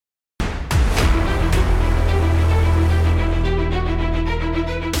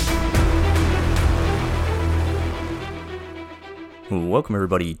Welcome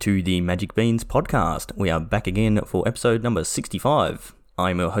everybody to the Magic Beans podcast. We are back again for episode number 65.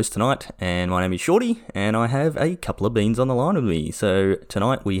 I'm your host tonight, and my name is Shorty, and I have a couple of beans on the line with me. So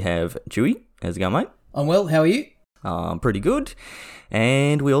tonight we have Chewy. How's it going, mate? I'm well, how are you? Pretty good.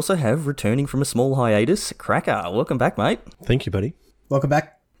 And we also have, returning from a small hiatus, Cracker. Welcome back, mate. Thank you, buddy. Welcome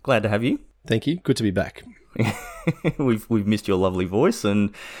back. Glad to have you. Thank you. Good to be back. We've missed your lovely voice,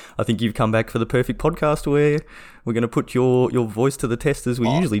 and I think you've come back for the perfect podcast where we're going to put your voice to the test as we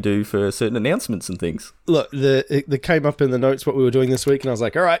usually do for certain announcements and things. Look, it came up in the notes what we were doing this week, and I was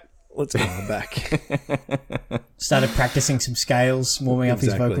like, all right, let's go back. Started practicing some scales, warming up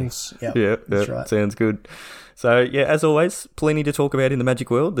his vocals. Yeah, that's right. Sounds good. So, yeah, as always, plenty to talk about in the Magic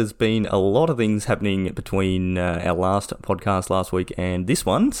world. There's been a lot of things happening between our last podcast last week and this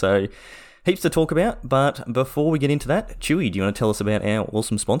one, so heaps to talk about. But before we get into that, Chewy, do you want to tell us about our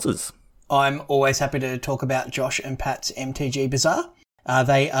awesome sponsors? I'm always happy to talk about Josh and Pat's MTG Bazaar.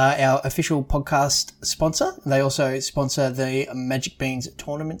 They are our official podcast sponsor. They also sponsor the Magic Beans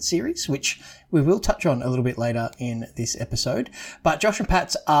tournament series, which we will touch on a little bit later in this episode. But Josh and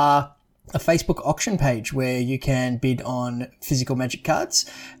Pat's are a Facebook auction page where you can bid on physical Magic cards.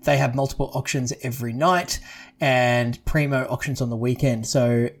 They have multiple auctions every night and primo auctions on the weekend.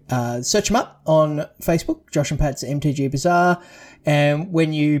 So search them up on Facebook, Josh and Pat's MTG Bazaar. And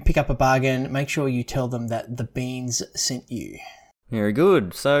when you pick up a bargain, make sure you tell them that the Beans sent you. Very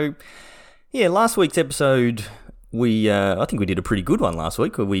good. So, yeah, last week's episode, I think we did a pretty good one last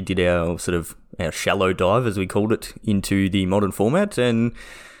week, where we did our shallow dive, as we called it, into the modern format, and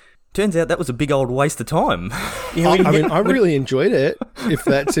turns out that was a big old waste of time. Yeah, I really enjoyed it, if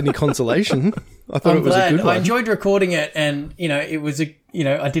that's any consolation. I thought it was a good one. I enjoyed recording it, and, it was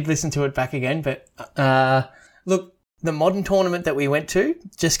I did listen to it back again, but look, the modern tournament that we went to,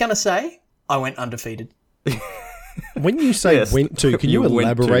 just going to say, I went undefeated. When you say went to, can you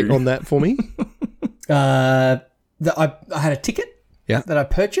elaborate on that for me? I had a ticket that I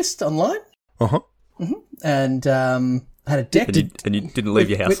purchased online. Uh-huh. Mm-hmm. And had a deck. And you didn't leave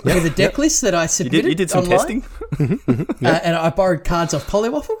your house. With a deck list that I submitted. You did some online. testing. And I borrowed cards off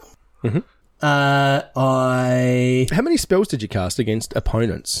Polywaffle. Mm-hmm. How many spells did you cast against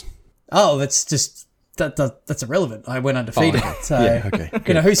opponents? Oh, that's just... That's irrelevant. I went undefeated. Oh, okay. So, yeah,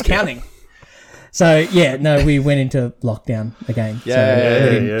 okay. Who's counting? So, we went into lockdown again. We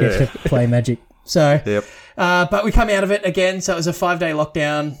didn't get to play Magic. So, but we come out of it again. So it was a 5-day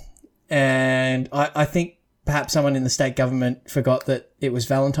lockdown. And I think perhaps someone in the state government forgot that it was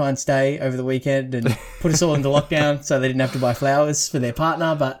Valentine's Day over the weekend and put us all into lockdown so they didn't have to buy flowers for their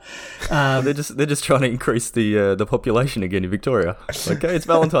partner. But they're just trying to increase the population again in Victoria. Okay, it's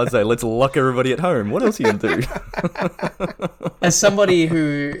Valentine's Day. Let's lock everybody at home. What else are you going to do? As somebody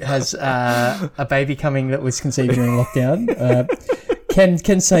who has a baby coming that was conceived during lockdown,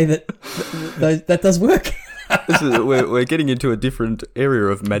 can say that does work. We're getting into a different area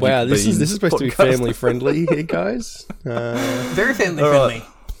of Magic. Wow, this is supposed to be family friendly here, guys. Very family friendly.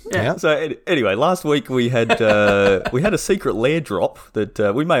 Yeah. So anyway, last week we had a secret lair drop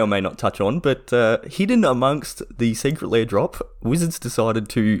that we may or may not touch on, but hidden amongst the secret lair drop, Wizards decided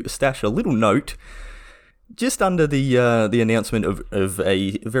to stash a little note just under the announcement of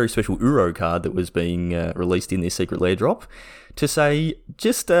a very special Uro card that was being released in this secret lair drop, to say,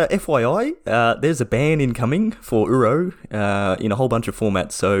 just FYI, there's a ban incoming for Uro in a whole bunch of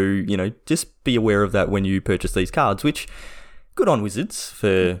formats, so, just be aware of that when you purchase these cards, which, good on Wizards for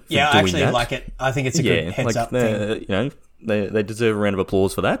doing that. I actually like it. I think it's a good heads-up thing. They deserve a round of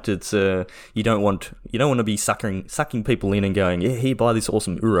applause for that. It's you don't want to be sucking people in and going, yeah, here, buy this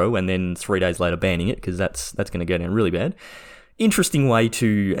awesome Uro, and then 3 days later banning it, because that's going to go down really bad. Interesting way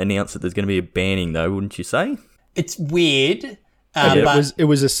to announce that there's going to be a banning, though, wouldn't you say? It's weird. But it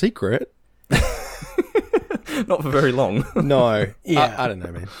was a secret. Not for very long. No. Yeah. I don't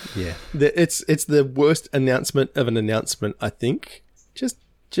know, man. Yeah. It's the worst announcement of an announcement, I think. Just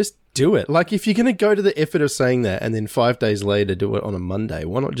do it. Like, if you're going to go to the effort of saying that and then 5 days later do it on a Monday,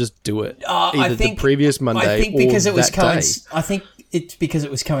 why not just do it either the previous Monday or that day? I think it's because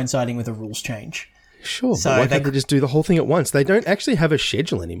it was coinciding with a rules change. Sure, so why can't they just do the whole thing at once? They don't actually have a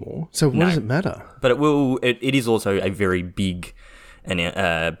schedule anymore, so what does it matter? But it is also a very big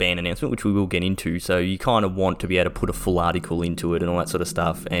ban announcement, which we will get into, so you kind of want to be able to put a full article into it and all that sort of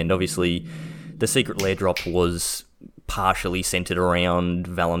stuff, and obviously the secret lair drop was partially centered around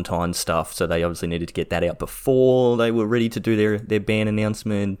Valentine's stuff, so they obviously needed to get that out before they were ready to do their ban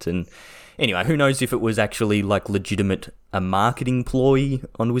announcement. And anyway, who knows if it was actually like legitimate a marketing ploy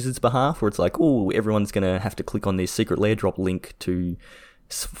on Wizards' behalf, where it's like, oh, everyone's going to have to click on this secret lair drop link to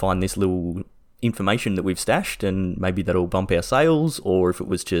find this little information that we've stashed, and maybe that'll bump our sales, or if it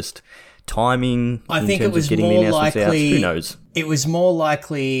was just timing I in think terms it was of getting more the announcements out. likely. Who knows? It was more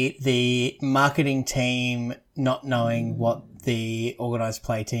likely the marketing team not knowing what the organised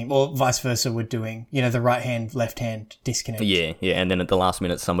play team, or vice versa, were doing. You know, the right hand, left hand disconnect. Yeah, and then at the last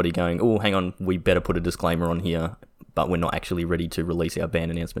minute, somebody going, "Oh, hang on, we better put a disclaimer on here, but we're not actually ready to release our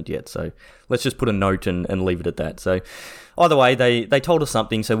ban announcement yet. So let's just put a note and leave it at that." So either way, they told us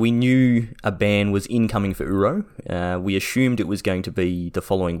something, so we knew a ban was incoming for Uro. We assumed it was going to be the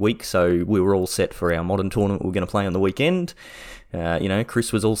following week, so we were all set for our Modern tournament we were going to play on the weekend.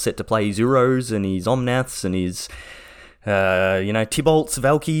 Chris was all set to play his Uros and his Omnaths and his Tybalts,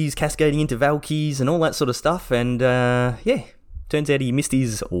 Valkyes, cascading into Valkyes and all that sort of stuff. And turns out he missed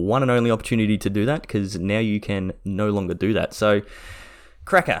his one and only opportunity to do that, because now you can no longer do that. So,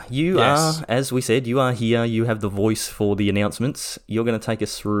 Cracker, you are, as we said, you are here. You have the voice for the announcements. You're going to take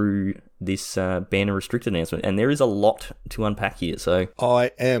us through this ban and restricted announcement, and there is a lot to unpack here. So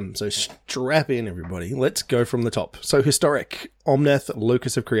I am. So strap in, everybody. Let's go from the top. So historic. Omnath,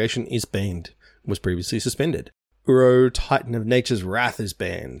 Locus of Creation is banned. Was previously suspended. Uro, Titan of Nature's Wrath is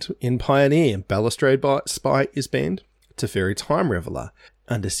banned. In Pioneer, Balustrade Spy is banned. Teferi Time Reveler,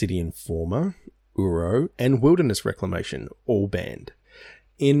 Undercity Informer, Uro, and Wilderness Reclamation, all banned.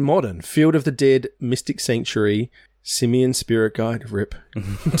 In Modern, Field of the Dead, Mystic Sanctuary, Simeon Spirit Guide, RIP,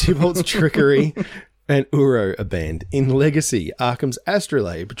 Tybalt's Trickery, and Uro are banned. In Legacy, Arkham's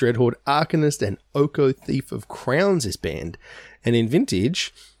Astrolabe, Dreadhorde Arcanist, and Oko Thief of Crowns is banned. And in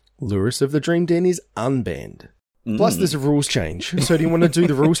Vintage, Lurus of the Dream Den is unbanned. Plus, there's a rules change. So, do you want to do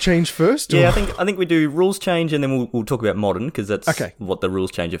the rules change first? Yeah, I think we do rules change, and then we'll talk about Modern, because that's okay. What the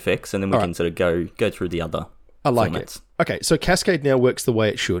rules change affects, and then we can sort of go through the other. I like formats. it. Okay, so Cascade now works the way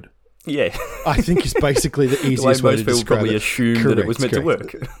it should. Yeah, I think is basically the easiest the way way most to people describe probably it. assume that it was meant to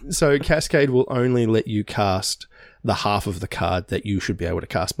work. So Cascade will only let you cast the half of the card that you should be able to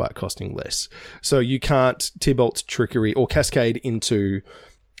cast by it costing less. So you can't Tybalt's Trickery or Cascade into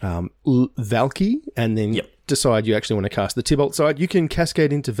Valky and then decide you actually want to cast the Tybalt side. You can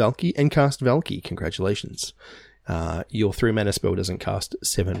Cascade into Valky and cast Valky. Congratulations. Your 3-mana spell doesn't cast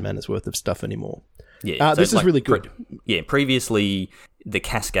 7 mana's worth of stuff anymore. Yeah, this is really good. Previously the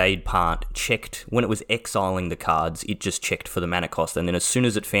Cascade part checked when it was exiling the cards. It just checked for the mana cost, and then as soon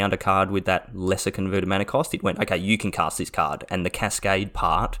as it found a card with that lesser converted mana cost, it went, okay, you can cast this card, and the Cascade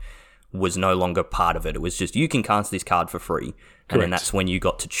part was no longer part of it. It was just, you can cast this card for free. And then that's when you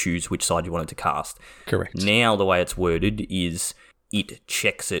got to choose which side you wanted to cast. Correct. Now the way it's worded is it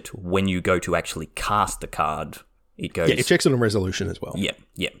checks it when you go to actually cast the card. It goes. Yeah, it checks it on resolution as well. Yeah.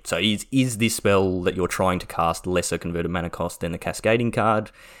 So is this spell that you're trying to cast lesser converted mana cost than the cascading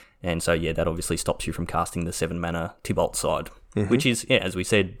card? And so that obviously stops you from casting the 7 mana Tybalt side, which is, as we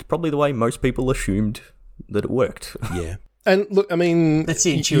said, probably the way most people assumed that it worked. Yeah. And look, I mean, that's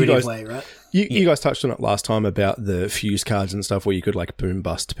the intuitive way, right? You guys touched on it last time about the fuse cards and stuff where you could like boom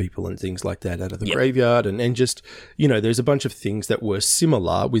bust people and things like that out of the graveyard. And just, there's a bunch of things that were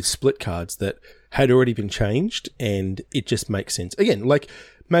similar with split cards that had already been changed, and it just makes sense. Again, like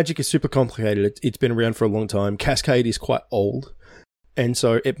Magic is super complicated. It's been around for a long time. Cascade is quite old. And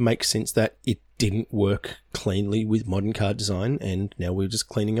so it makes sense that it didn't work cleanly with modern card design. And now we're just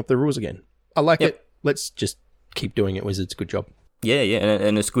cleaning up the rules again. I like it. Let's just keep doing it, Wizards. Good job. Yeah,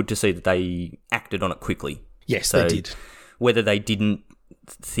 and it's good to see that they acted on it quickly. Yes, so they did. Whether they didn't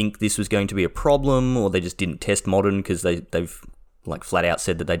think this was going to be a problem, or they just didn't test Modern, because they've like flat out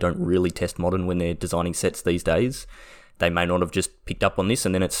said that they don't really test Modern when they're designing sets these days. They may not have just picked up on this,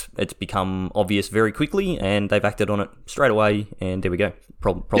 and then it's become obvious very quickly, and they've acted on it straight away, and there we go.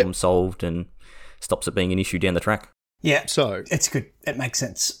 Problem solved, and stops it being an issue down the track. Yeah, so it's good. It makes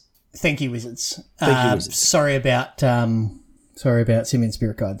sense. Thank you, Wizards. Sorry about Simeon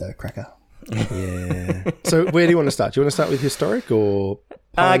Spirit Guide, though, Cracker. Yeah. So where do you want to start? Do you want to start with historic or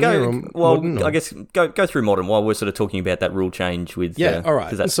Pioneer or Modern? I guess go through Modern while we're sort of talking about that rule change with all right,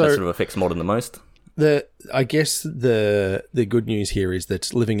 because that sort of affects Modern the most. I guess the good news here is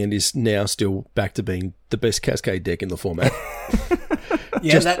that Living End is now still back to being the best Cascade deck in the format.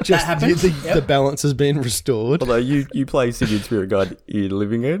 Yeah, that happened. The balance has been restored. Although you play Simeon Spirit Guide in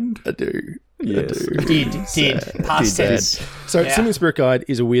Living End. I do. Yes. Did. Past tense. So Simeon Spirit Guide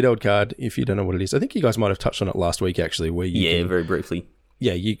is a weird old card, if you don't know what it is. I think you guys might have touched on it last week, actually. Where you can, very briefly.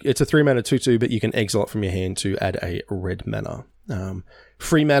 Yeah, it's a 3-mana 2/2, but you can exile it from your hand to add a red mana.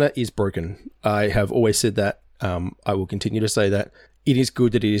 Free mana is broken. I have always said that. I will continue to say that. It is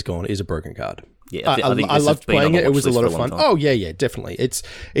good that it is gone. It is a broken card. Yeah, I think I this has loved been on playing the it. It watch was a list lot for of a fun. long time. Oh yeah, definitely.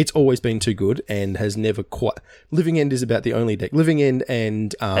 It's always been too good and has never quite. Living End is about the only deck. Living End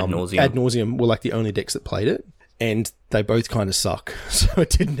and Ad Nauseam were like the only decks that played it, and they both kind of suck. So it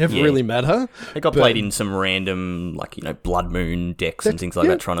didn't ever really matter. It got played in some random, like, Blood Moon decks and things like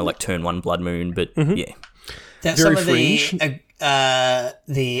that, trying to like turn one Blood Moon. But yeah, Some of fringe.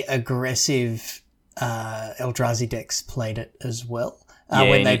 the aggressive Eldrazi decks played it as well. yeah.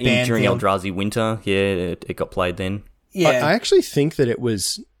 When they banned during the Eldrazi Winter, it got played then. I actually think that it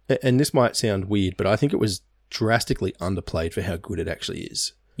was, and this might sound weird, but I think it was drastically underplayed for how good it actually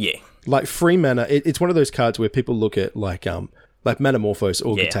is. Yeah, Like free mana, it's one of those cards where people look at like Metamorphose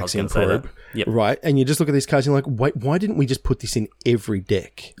or Yeah, I was Gitaxian gonna say that. Probe, Yep. right? And you just look at these cards and you're like, wait, why didn't we just put this in every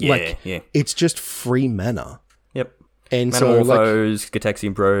deck? Yeah, yeah. It's just free mana. yep. And so like, Metamorphose,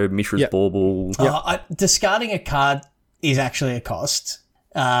 Gitaxian Probe, Mishra's Yep. Bauble. discarding a card is actually a cost.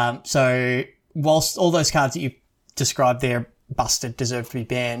 So whilst all those cards that you described there busted, deserve to be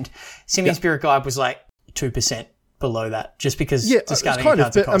banned, Simian Spirit Guide was like 2% below that, just because it's discarding kind a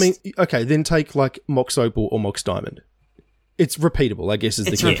of, card's a but I cost. mean, okay, then take like Mox Opal or Mox Diamond. It's repeatable, I guess, is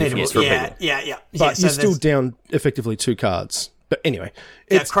it's the key repeatable. difference. repeatable. Yeah. But so you're still there's- down effectively 2 cards. But anyway,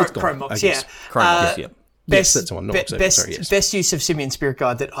 yeah, it's gone, Chrome I Mox, guess. Chrome, yeah. Yes, that's the one, not Mox Opal, best, sorry, yes. best use of Simian Spirit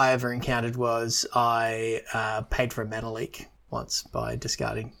Guide that I ever encountered was I paid for a mana leak once by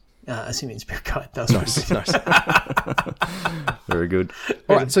discarding a Simian Spirit Guide. That was Nice. Very good.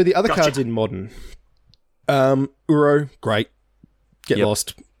 All right, so the other Gotcha. cards in Modern. Uro, great. Get Yep.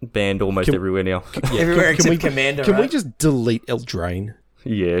 lost. Banned almost everywhere now. everywhere except Commander. Can we right? just delete Eldraine?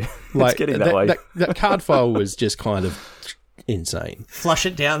 yeah, Like it's getting that way. That card file was just kind of insane. flush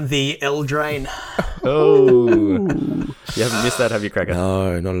it down the L drain? Oh, you haven't missed that, have you, Cracker?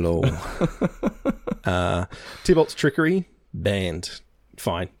 No, not at all. Tybalt's Trickery, banned.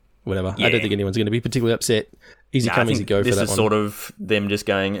 Fine, whatever. I Yeah. don't think anyone's going to be particularly upset. Easy Nah, come, I think easy go for this that is one. sort of them just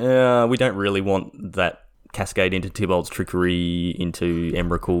going, we don't really want that cascade into Tybalt's Trickery into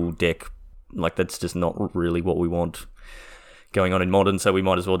Emrakul deck. Like, that's just not really what we want going on in Modern, so we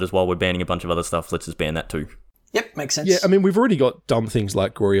might as well just, while we're banning a bunch of other stuff, let's just ban that too. Yep, makes sense. Yeah, I mean, we've already got dumb things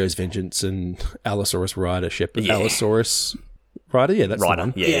like Goryo's Vengeance and Allosaurus Rider, Shepherd. Yeah. Allosaurus Rider, yeah, that's Rider, the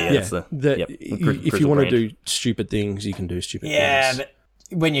one. yeah, that's the... yep. If you want to do stupid things, you can do stupid Yeah, things.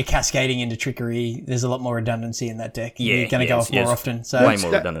 but when you're cascading into Trickery, there's a lot more redundancy in that deck. Yeah, You're going to go yeah, off more it's often. So way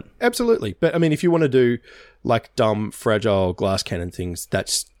more redundant. Absolutely. But I mean, if you want to do like dumb, fragile glass cannon things,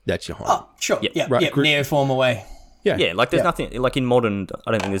 that's your home. Oh, sure. Yep. Yep, Right, yep. group- Neoform away. Yeah, like there's nothing like in Modern.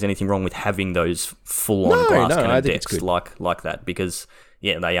 I don't think there's anything wrong with having those full-on glass no, cannon I think it's decks good. like that, because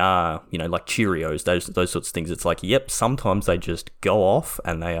they are like Cheerios, those sorts of things. It's like, yep, sometimes they just go off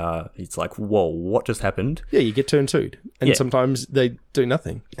and they are. It's like, whoa, what just happened? Yeah, you get turn 2'd. And Yeah. sometimes they do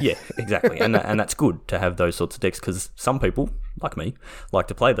nothing. Yeah, exactly, and that's good to have those sorts of decks, because some people like me like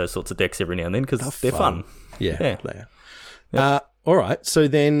to play those sorts of decks every now and then because they're fun. Yeah, Yeah. they are. All right, so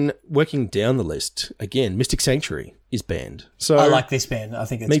then working down the list, again, Mystic Sanctuary is banned. So I like this band. I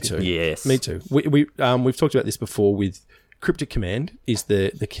think it's Me good. too. Yes. Me too. We've talked about this before with Cryptic Command is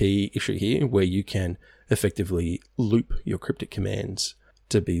the key issue here, where you can effectively loop your cryptic commands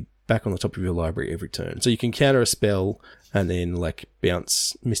to be back on the top of your library every turn. So you can counter a spell and then like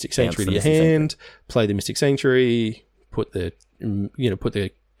bounce Mystic Sanctuary to the your Mystic hand, play the Mystic Sanctuary, put the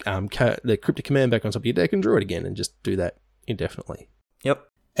cryptic command back on top of your deck and draw it again, and just do that indefinitely. Yep.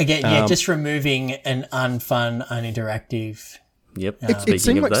 Again, just removing an unfun, uninteractive. Yep. It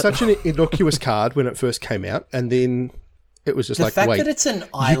seemed like such an innocuous card when it first came out, and then it was just The like, fact wait, that it's an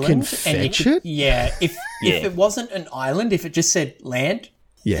island can and fetch you it? yeah, if it wasn't an island, if it just said land,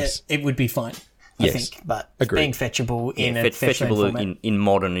 yes, it would be fine. I Yes. think, but Agreed. being fetchable in a fetch land fetchable format, in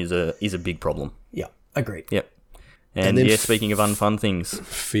Modern is a big problem. yeah, agreed. Yep. And then speaking of unfun things,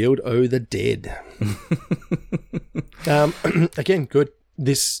 Field O' the Dead. Again, good.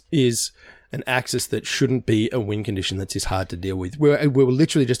 This is an axis that shouldn't be a win condition that's just hard to deal with. We were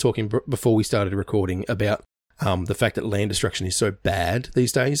literally just talking before we started recording about the fact that land destruction is so bad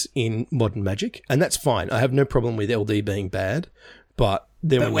these days in Modern Magic, and that's fine. I have no problem with LD being bad, but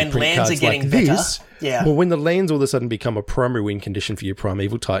then when you print lands are cards getting like better, this, yeah. well, when the lands all of a sudden become a primary win condition for your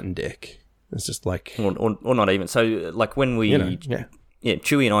Primeval Titan deck, it's just like, or not even. So, like when we, yeah.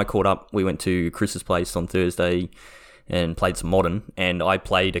 Chewy and I caught up. We went to Chris's place on Thursday and played some Modern, and I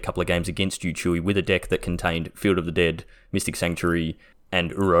played a couple of games against you, Chewy, with a deck that contained Field of the Dead, Mystic Sanctuary,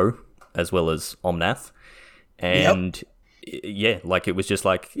 and Uro, as well as Omnath. And yeah, like it was just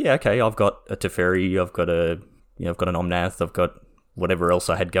like, yeah, okay, I've got a Teferi, I've got an Omnath, I've got whatever else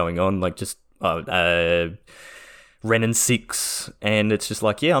I had going on, like just Ren and 6, and it's just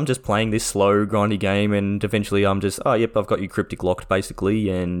like, yeah, I'm just playing this slow, grindy game, and eventually I'm just, oh, yep, I've got you cryptic locked, basically,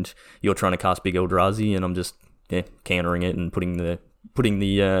 and you're trying to cast Big Eldrazi, and I'm just, countering it and putting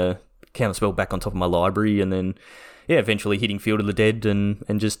the counter spell back on top of my library, and then, eventually hitting Field of the Dead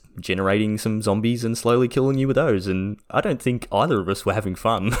and just generating some zombies and slowly killing you with those, and I don't think either of us were having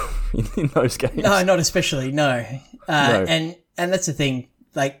fun in those games. No, not especially, no. No. And that's the thing,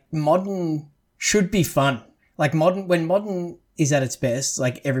 like, Modern should be fun. Like, when Modern is at its best,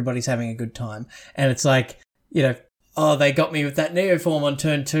 like, everybody's having a good time. And it's like, oh, they got me with that Neoform on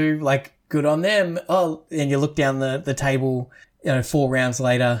turn 2, like, good on them. Oh, and you look down the table, 4 rounds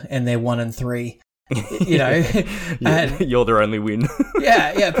later, and they're 1 and 3. And, You're their only win.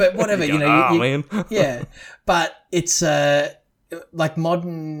 yeah, but whatever, man. Yeah, but it's, like,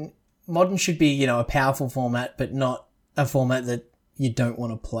 Modern should be, a powerful format, but not a format that you don't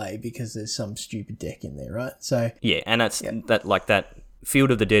want to play because there's some stupid deck in there, right? So and that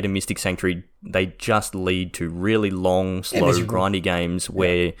Field of the Dead and Mystic Sanctuary, they just lead to really long, slow, grindy games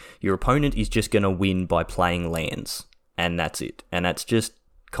where your opponent is just going to win by playing lands, and that's it. And that's just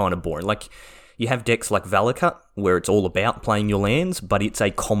kind of boring. Like, you have decks like Valakut where it's all about playing your lands, but it's a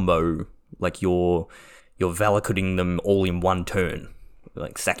combo. Like, you're Valakutting them all in one turn.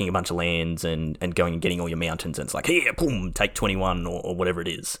 Like, sacking a bunch of lands and going and getting all your mountains, and it's like, here, boom, take 21 or whatever it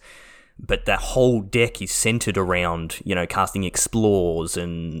is. But that whole deck is centered around, casting Explores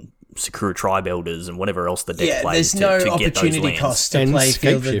and Sakura Tribe Elders and whatever else the deck plays there's no to get those opportunity lands. cost to And play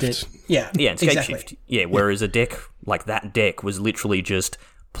Field of the Scapeshift. Dead. Yeah, Yeah, and Scapeshift. exactly. Yeah, whereas a deck like that deck was literally just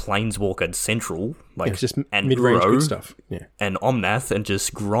Planeswalker Central, like, It's just and mid-range Uro good stuff. Yeah. and Omnath, and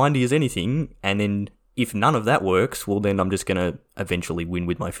just grindy as anything, and then if none of that works, well, then I'm just going to eventually win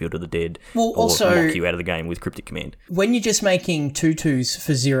with my Field of the Dead, Well, or also, knock you out of the game with Cryptic Command. when you're just making 2/2s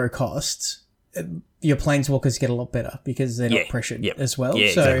for 0 costs, your Planeswalkers get a lot better because they're not pressured as well.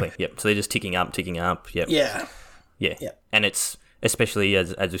 Yeah, so, exactly. Yep. So they're just ticking up. Yep. Yeah. Yeah. Yep. And it's, especially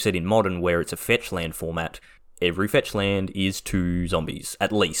as we said in Modern, where it's a fetch land format, every fetch land is 2 zombies,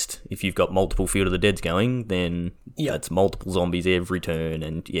 at least. If you've got multiple Field of the Deads going, then that's multiple zombies every turn,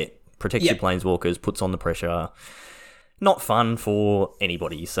 and protects your Planeswalkers, puts on the pressure. Not fun for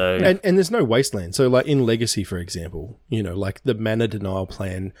anybody. So And there's no wasteland. So, like, in Legacy, for example, like, the mana denial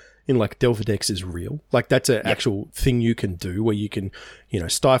plan in, like, Delver decks is real. Like, that's an actual thing you can do where you can,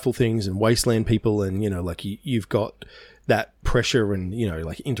 stifle things and wasteland people, and, like, you've got that pressure and,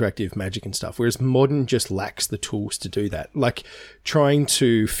 like, interactive magic and stuff. Whereas Modern just lacks the tools to do that. Like, trying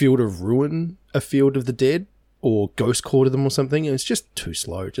to Field of Ruin a Field of the Dead or Ghost Quarter them or something, it's just too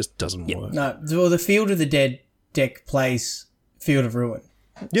slow. It just doesn't work. No, well, the Field of the Dead deck plays Field of Ruin.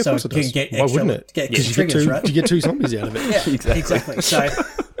 Yeah, so of course it can does. get Why extra, wouldn't it? Get Because triggers, right? you get 2 zombies out of it. Yeah, exactly.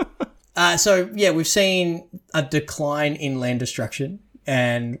 So, we've seen a decline in land destruction,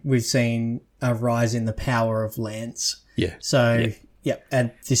 and we've seen a rise in the power of lands. Yeah. So,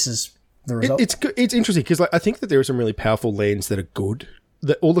 and this is the result. It's interesting because, like, I think that there are some really powerful lands that are good.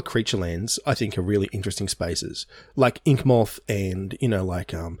 That all the creature lands, I think, are really interesting spaces, like Inkmoth and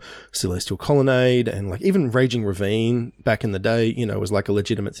Celestial Colonnade, and, like, even Raging Ravine back in the day, was like a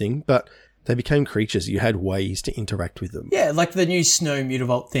legitimate thing. But they became creatures. You had ways to interact with them. Yeah, like the new Snow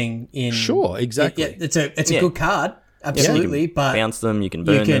Mutavault thing in... Sure, exactly. It's a good card, absolutely, but... bounce them, you can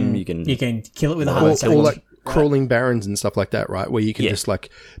burn them, you can kill it with a hard or like crawling barons and stuff like that, right? Where you can just,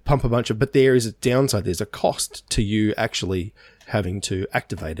 like, pump a bunch of... But there is a downside. There's a cost to you actually having to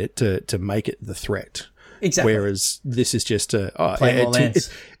activate it to make it the threat. Exactly. Whereas this is just Play more lands.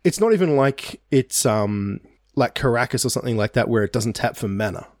 it's not even like it's like Caracas or something like that where it doesn't tap for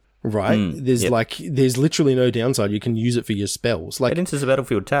mana, right? There's literally no downside. You can use it for your spells. Like, it enters the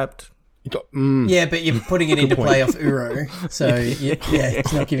battlefield tapped. Yeah, but you're putting it into play off Uro, so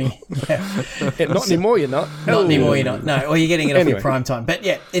it's not giving. Yeah. Not anymore. You're not. Not anymore. You're not. No, or you're getting it off Anyway. your prime time. But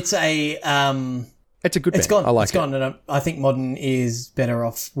it's a. It's a good. It's ban. gone. I like it's gone, and I think Modern is better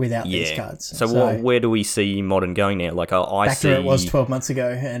off without these cards. So where do we see Modern going now? Like, I back see to where it was 12 months ago,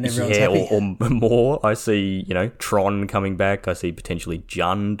 and everyone's happy. or more. I see, Tron coming back. I see potentially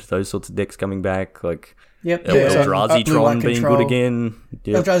Jund, those sorts of decks coming back. Like, Yep. Eldrazi Blue Tron White being Control. good again.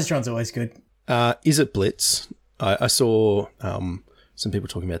 Yep. Eldrazi Tron's always good. Is it Blitz? I saw some people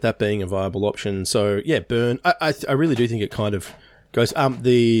talking about that being a viable option. So yeah, Burn. I really do think it kind of goes. All of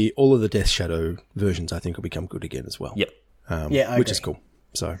the Death Shadow versions I think will become good again as well. Yep. I which agree. is cool.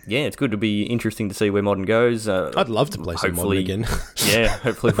 So yeah, it's good to be interesting to see where Modern goes. I'd love to play some Modern again. Yeah,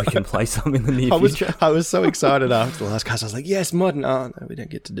 hopefully we can play some in the near future. I was so excited after the last cast. I was like, yes, Modern. Oh no, we don't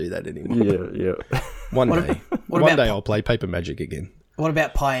get to do that anymore. Yeah. One day about- I'll play Paper Magic again. What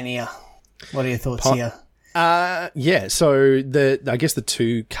about Pioneer? What are your thoughts here? Yeah, so I guess the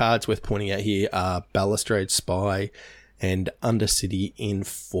two cards worth pointing out here are Balustrade Spy and Undercity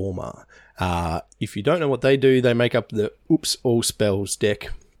Informer. If you don't know what they do, they make up the Oops All Spells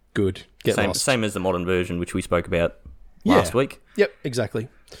deck. Good. Get lost. Same as the modern version, which we spoke about last week. Yep, exactly.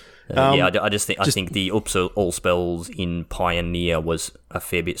 I think the Oops All Spells in Pioneer was a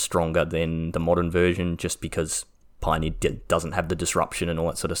fair bit stronger than the modern version, just because Pioneer doesn't have the disruption and all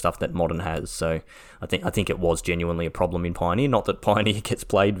that sort of stuff that Modern has. So I think it was genuinely a problem in Pioneer. Not that Pioneer gets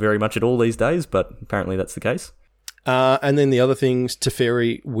played very much at all these days, but apparently that's the case. And then the other things,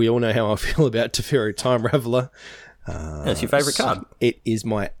 Teferi, we all know how I feel about Teferi Time Raveler. That's your favourite card. It is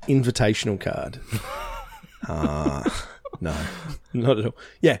my invitational card. No, not at all.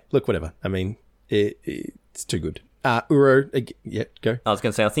 Yeah, look, whatever. I mean, it's too good. Uro, yeah, go. I was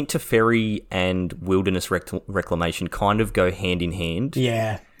going to say, I think Teferi and Wilderness Reclamation kind of go hand in hand.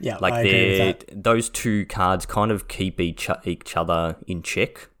 Yeah, like I agree with that. Those two cards kind of keep each other in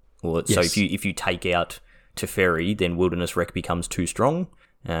check. So if you take out Teferi, then Wilderness Rec becomes too strong.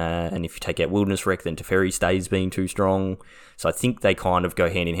 And if you take out Wilderness Rec, then Teferi stays being too strong. So I think they kind of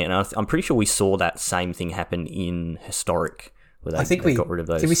go hand in hand. I'm pretty sure we saw that same thing happen in Historic, where they got rid of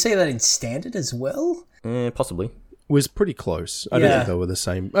those. Did we see that in Standard as well? Possibly. Was pretty close. I don't think they were the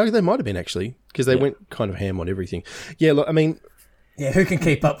same. Oh, they might have been, actually, because they went kind of ham on everything. Yeah, look, I mean... Yeah, who can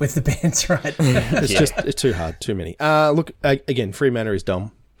keep up with the bands, right? It's too hard, too many. Look, again, free mana is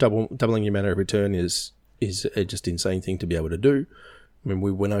dumb. Doubling your mana every turn is a just insane thing to be able to do. I mean,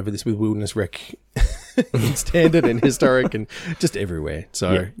 we went over this with Wilderness Rec in Standard and Historic and just everywhere.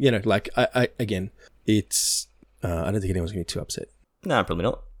 So, again, it's... I don't think anyone's going to be too upset. No, probably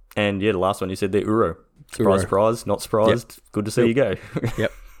not. And the last one you said there, Uro. Surprise, not surprised. Yep. Good to see you go.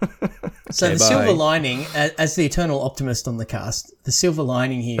 Yep. So the silver lining, as the eternal optimist on the cast, the silver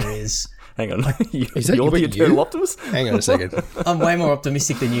lining here is... Hang on. You're the eternal optimist? Hang on a second. I'm way more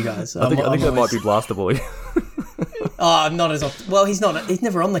optimistic than you guys. I think that might be Blaster Boy. I'm not as well, he's not. He's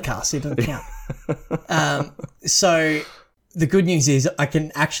never on the cast, so it doesn't count. So the good news is I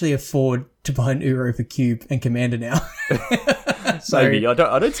can actually afford to buy an Uro for Cube and Commander now. So, maybe. I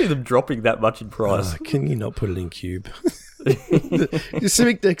don't see them dropping that much in price. Can you not put it in Cube? The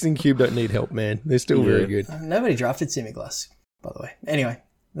Civic decks in Cube don't need help, man. They're still very good. Nobody drafted Simiglass, by the way. Anyway,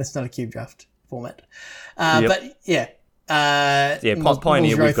 that's not a Cube draft format. But yeah. Pioneer,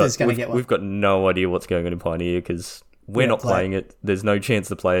 we've got no idea what's going on in Pioneer because we're not playing it. There's no chance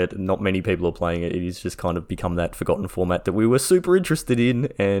to play it. Not many people are playing it. It has just kind of become that forgotten format that we were super interested in.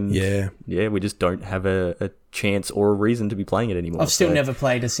 And we just don't have a chance or a reason to be playing it anymore. I've still never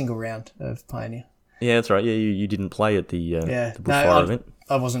played a single round of Pioneer. Yeah, that's right. Yeah, you didn't play at the Bushfire event.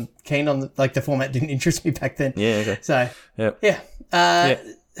 I wasn't keen on the format didn't interest me back then. Yeah, okay. So,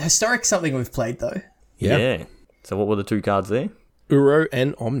 Historic something we've played though. Yeah. So what were the two cards there? Uro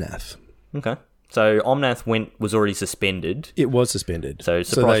and Omnath. Okay. So Omnath was already suspended. It was suspended. So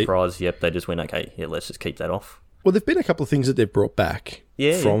surprise, they just went, okay, let's just keep that off. Well, there've been a couple of things that they've brought back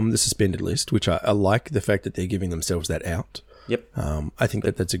from the suspended list, which I like the fact that they're giving themselves that out. Yep. I think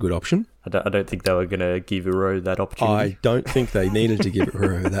that's a good option. I don't think they were going to give Uro that opportunity. I don't think they needed to give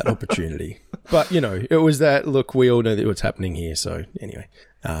Uro that opportunity. But, it was that, look, we all know that what's happening here. So, anyway.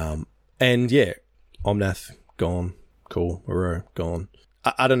 Omnath, gone. Cool. Uro, gone.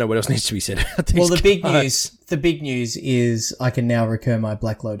 I don't know what else needs to be said about this. Well, the big news is I can now recur my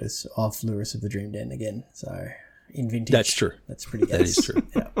Black Lotus off Lurrus of the Dream Den again. So, in Vintage. That's true. That's pretty good. That is true.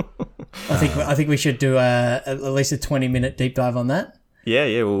 Yeah. I think we should do at least a 20-minute deep dive on that. Yeah.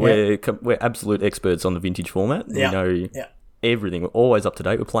 Well, we're absolute experts on the Vintage format. We know everything. We're always up to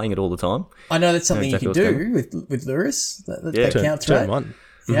date. We're playing it all the time. I know that's something you can do with Lurrus. That counts, right? Turn one.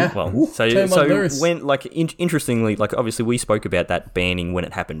 Yeah. Well, so when interestingly, obviously we spoke about that banning when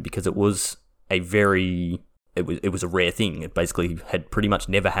it happened because it was it was a rare thing. It basically had pretty much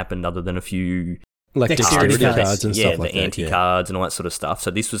never happened other than a few dexterity cards and stuff like that. The anti-cards and all that sort of stuff.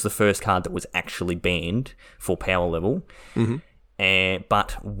 So this was the first card that was actually banned for power level. Mm-hmm.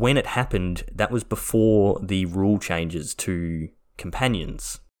 But when it happened, that was before the rule changes to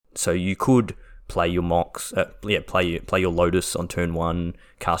companions. So you could play your Mox, play your Lotus on turn 1,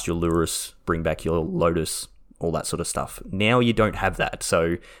 cast your Lurrus, bring back your Lotus, all that sort of stuff. Now you don't have that,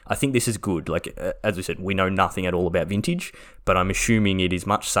 so I think this is good. As we said, we know nothing at all about Vintage, but I'm assuming it is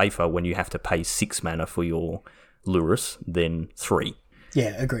much safer when you have to pay 6 mana for your Lurrus than 3.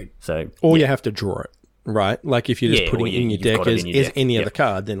 Yeah, agreed. So, you have to draw it. Right, like if you're just putting it in your deck as any other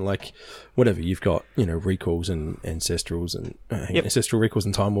card, then whatever you've got, recalls and ancestrals and ancestral recalls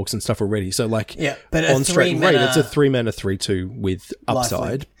and time walks and stuff already. So but on straight rate, it's a 3 mana 3/2 with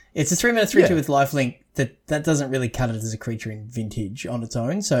upside. It's a 3-mana 3/2 with lifelink that doesn't really cut it as a creature in Vintage on its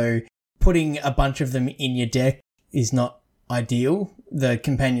own. So putting a bunch of them in your deck is not ideal. The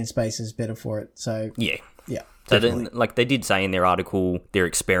companion space is better for it. So Yeah. yeah. So then, like they did say in their article, they're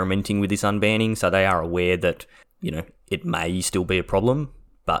experimenting with this unbanning, so they are aware that, it may still be a problem,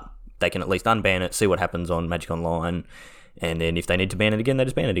 but they can at least unban it, see what happens on Magic Online, and then if they need to ban it again, they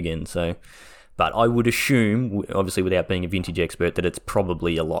just ban it again. So, but I would assume, obviously without being a Vintage expert, that it's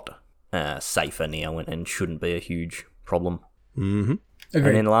probably a lot safer now and shouldn't be a huge problem. Mm-hmm. Agreed.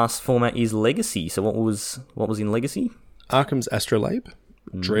 And then the last format is Legacy. So what was in Legacy? Arkham's Astrolabe,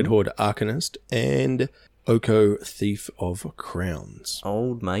 Dreadhorde Arcanist, and Oko Thief of Crowns.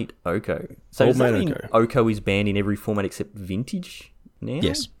 Old mate Oko. So Old does that mate mean Oko is banned in every format except Vintage now?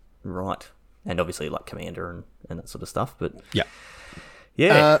 Yes. Right. And obviously like Commander and that sort of stuff, but Yeah.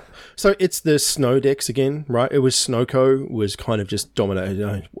 yeah. So it's the snow decks again, right? It was Snowco was kind of just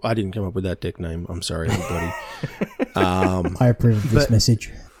dominated. I didn't come up with that deck name. I'm sorry, everybody. I approve of this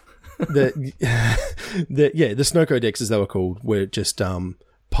message. the Snowco decks, as they were called, were just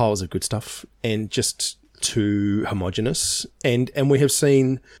piles of good stuff and just too homogenous. And we have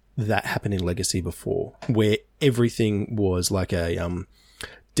seen that happen in Legacy before, where everything was like a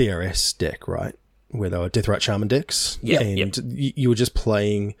DRS deck, right? Where they were Deathrite Shaman decks. And you were just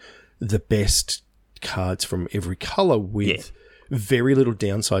playing the best cards from every colour with very little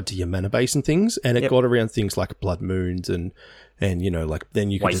downside to your mana base and things. And it got around things like Blood Moons and then you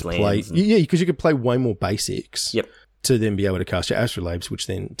could just play... because you could play way more basics to then be able to cast your Astrolabes, which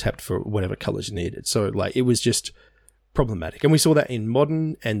then tapped for whatever colours you needed. So, it was just problematic. And we saw that in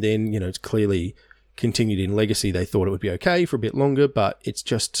Modern, and then, it's clearly continued in Legacy. They thought it would be okay for a bit longer, but it's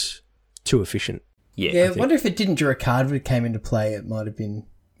just too efficient. I wonder if it didn't draw a card when it came into play, it might have been...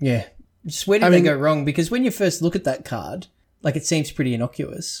 Yeah. Just where did they go wrong? Because when you first look at that card, it seems pretty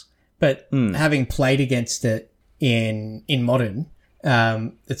innocuous. But having played against it in Modern,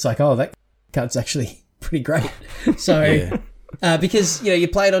 it's like, oh, that card's actually pretty great. So, because, you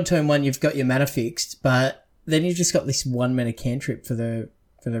play it on turn 1, you've got your mana fixed, but then you've just got this 1-mana cantrip for the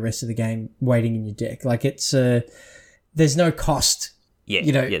rest of the game waiting in your deck. It's... there's no cost...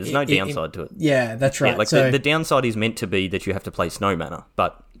 there's no downside to it. Yeah, that's right. The downside is meant to be that you have to play snow mana,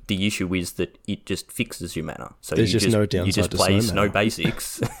 but the issue is that it just fixes your mana. So there's no downside. You just to play snow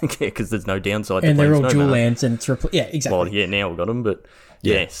basics, because there's no downside. And to they're playing all snow dual mana. lands, and it's exactly. Well, now we've got them, but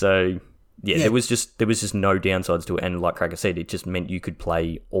there was just no downsides to it. And like Cracker said, it just meant you could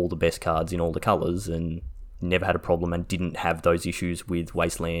play all the best cards in all the colours and never had a problem, and didn't have those issues with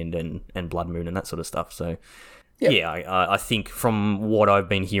Wasteland and Blood Moon and that sort of stuff. So. I think from what I've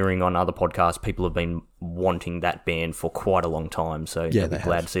been hearing on other podcasts, people have been wanting that ban for quite a long time. So they'll be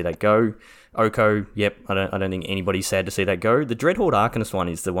glad to see that go. Oko, I don't think anybody's sad to see that go. The Dreadhorde Arcanist one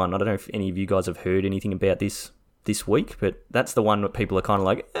is the one. I don't know if any of you guys have heard anything about this week, but that's the one that people are kind of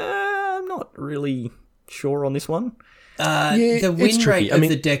like, I'm not really sure on this one. The win rate of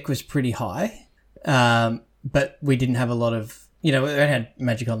the deck was pretty high, but we didn't have a lot of, we only had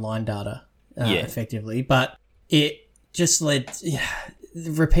Magic Online data effectively, but it just led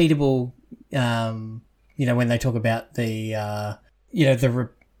repeatable. When they talk about the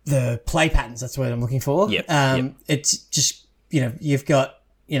play patterns, that's what I'm looking for. It's just you've got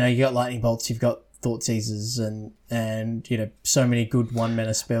lightning bolts, you've got thought seizers, and so many good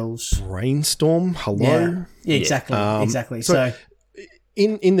 1-mana spells. Brainstorm, hello. Yeah, exactly, exactly. So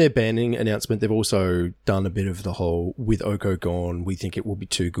in their banning announcement, they've also done a bit of the whole with Oko gone, we think it will be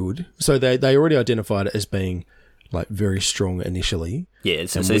too good. So they already identified it as being very strong initially. Yeah,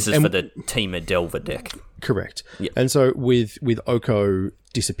 so this is for the Temur Delver deck. Correct. Yep. And so with Oko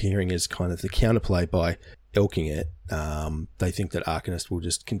disappearing as kind of the counterplay by elking it, they think that Arcanist will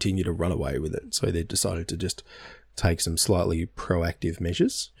just continue to run away with it. So they decided to just take some slightly proactive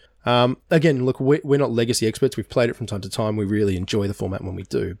measures. Again, look, we're not Legacy experts. We've played it from time to time. We really enjoy the format when we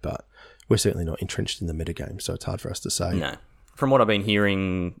do, but we're certainly not entrenched in the metagame, so it's hard for us to say. No. From what I've been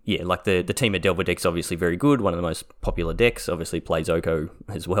hearing, the Temur Delver deck's obviously very good, one of the most popular decks, obviously plays Oko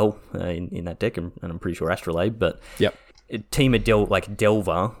as well in that deck, and I'm pretty sure Astrolabe, but Temur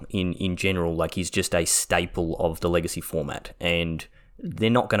Delver in general, he's just a staple of the Legacy format, and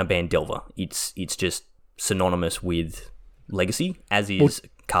they're not going to ban Delver. It's just synonymous with Legacy, as is a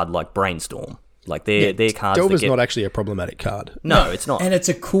card like Brainstorm. They're cards Delver's not actually a problematic card. No, it's not. And it's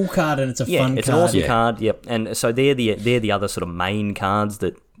a cool card and it's a fun card. It's an awesome card, yep. And so they're the other sort of main cards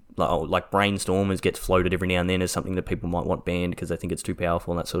that, like Brainstorm gets floated every now and then as something that people might want banned because they think it's too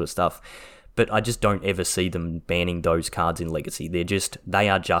powerful and that sort of stuff. but I just don't ever see them banning those cards in Legacy. They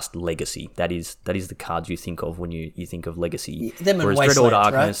are just Legacy. That is the cards you think of when you think of Legacy. Them and Whereas Wasteland,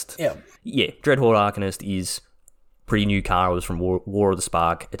 Dreadhorde right? Arcanist, yeah, Dreadhorde Arcanist is pretty new card. It was from War of the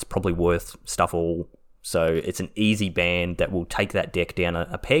Spark. It's probably worth stuff all. So it's an easy ban that will take that deck down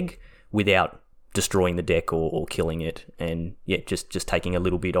a peg without destroying the deck or killing it, and just taking a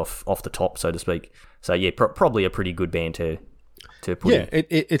little bit off the top, so to speak. So probably a pretty good ban to put in.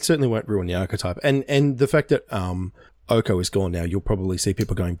 It certainly won't ruin the archetype, and the fact that Oko is gone now, you'll probably see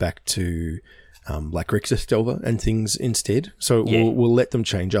people going back to like Grixis Delver and things instead. So we'll let them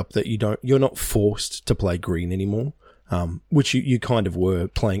change up that you're not forced to play green anymore. Which you kind of were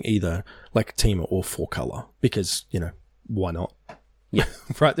playing either like Teamer or 4-color because, why not? Yeah.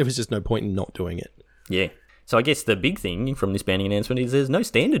 Right? There was just no point in not doing it. Yeah. So I guess the big thing from this banning announcement is there's no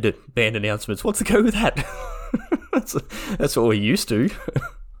standard ban announcements. What's the go with that? That's what we're used to.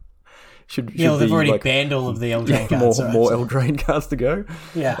 should they've already banned all of the Eldraine cards. More Eldraine cards to go.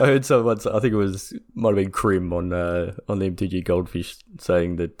 Yeah. I heard someone, I think it might have been Krim on the MTG Goldfish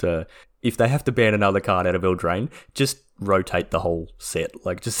saying that if they have to ban another card out of Eldraine, just rotate the whole set.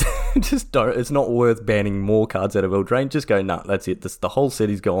 Like, just don't. It's not worth banning more cards out of Eldraine. Just go, nah, that's it. The whole set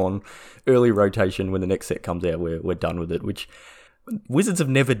is gone. Early rotation. When the next set comes out, we're done with it. Which Wizards have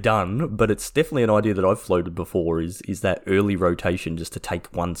never done, but it's definitely an idea that I've floated before. Is that early rotation just to take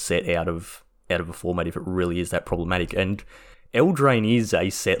one set out of a format if it really is that problematic. And Eldraine is a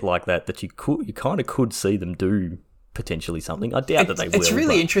set like that you kind of could see them do potentially something. I doubt that they will. It's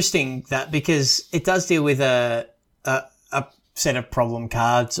really interesting that because it does deal with a set of problem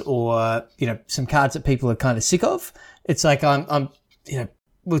cards or, some cards that people are kind of sick of. It's like we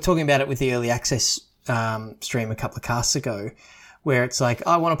were talking about it with the early access stream a couple of casts ago where it's like,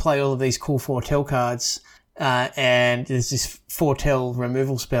 I want to play all of these cool foretell cards and there's this foretell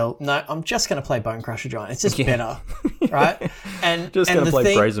removal spell. No, I'm just going to play Bone Crusher Giant. It's just better, right? And just going to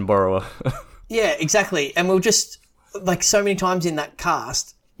play Brazen Borrower. Yeah, exactly. And we'll just, like so many times in that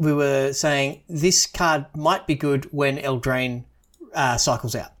cast, we were saying this card might be good when Eldraine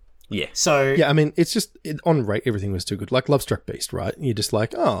cycles out. Yeah. So yeah, I mean, it's just on rate, everything was too good. Like Lovestruck Beast, right? You're just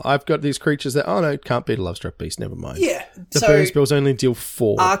like, oh, I've got these creatures that it can't beat a Lovestruck Beast. Never mind. Yeah. The burn spells only deal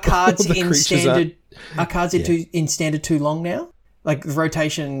 4. Are cards in standard? Are cards in standard too long now? Like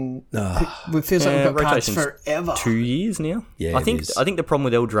rotation, it feels like we've got cards forever. 2 years now. Yeah, I think the problem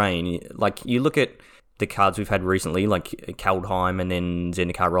with Eldraine, like you look at the cards we've had recently, like Kaldheim and then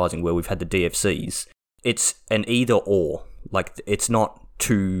Zendikar Rising, where we've had the DFCs. It's an either or. Like it's not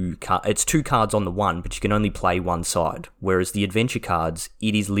it's 2 cards on the one, but you can only play one side. Whereas the adventure cards,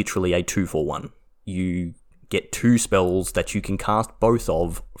 it is literally a 2-for-1. You get 2 spells that you can cast both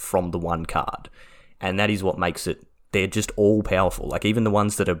of from the one card. And that is what makes it, they're just all powerful. Like even the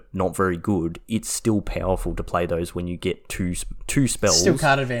ones that are not very good, it's still powerful to play those when you get two spells. Still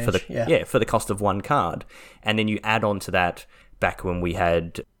card advantage, for the cost of one card. And then you add on to that back when we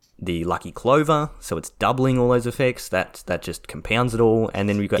had the Lucky Clover, so it's doubling all those effects. That just compounds it all. And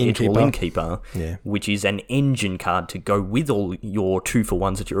then we've got Innkeeper, which is an engine card to go with all your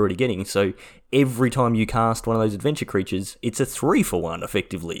 2-for-1s that you're already getting. So every time you cast one of those adventure creatures, it's a 3-for-1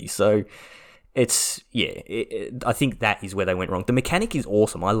 effectively. So it's, I think that is where they went wrong. The mechanic is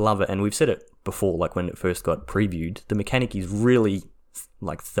awesome. I love it. And we've said it before, like when it first got previewed, the mechanic is really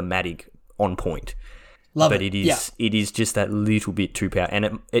like thematic on point. But it is just that little bit too powerful.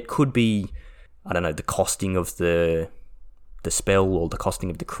 And it could be, I don't know, the costing of the spell or the costing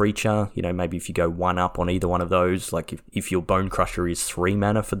of the creature. Maybe if you go 1 up on either one of those, like if your Bone Crusher is 3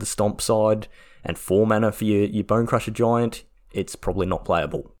 mana for the Stomp side and 4 mana for your Bone Crusher Giant, it's probably not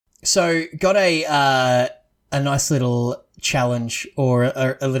playable. So got a nice little challenge or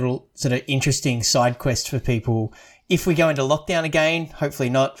a little sort of interesting side quest for people. If we go into lockdown again, hopefully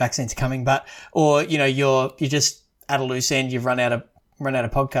not, vaccines are coming, or you're just at a loose end, you've run out of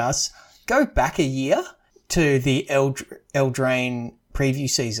podcasts, go back a year to the Eldraine preview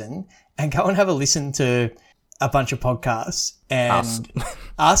season and go and have a listen to a bunch of podcasts. And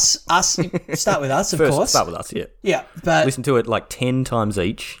us start with us, of course. Start with us, yeah. Yeah, but listen to it like 10 times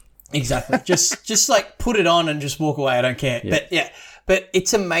each. Exactly. just like put it on and just walk away. I don't care. Yeah. But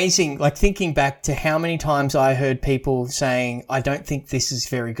it's amazing, like thinking back to how many times I heard people saying, I don't think this is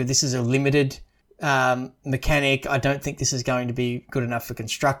very good. This is a limited mechanic. I don't think this is going to be good enough for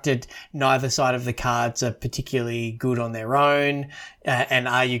Constructed. Neither side of the cards are particularly good on their own. And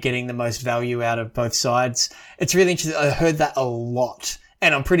are you getting the most value out of both sides? It's really interesting. I heard that a lot.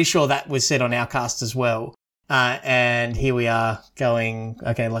 And I'm pretty sure that was said on our cast as well. And here we are going,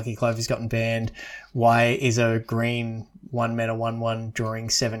 okay, Lucky Clover's gotten banned. Why is a green 1-mana 1/1 drawing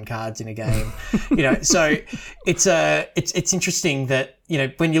 7 cards in a game? So it's interesting that,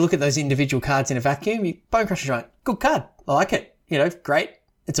 when you look at those individual cards in a vacuum, Bone Crusher's right. Good card. I like it. Great.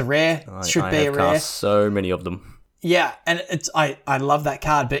 It's a rare. It should be a rare. Cast so many of them. Yeah, and I love that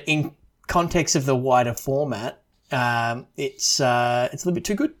card, but in context of the wider format, it's a little bit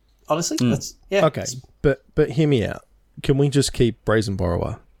too good, honestly. Okay, but hear me out. Can we just keep Brazen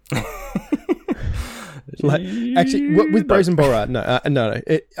Borrower? Actually, with Brazen Borrower, no.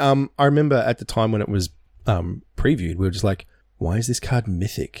 I remember at the time when it was previewed, we were just like, why is this card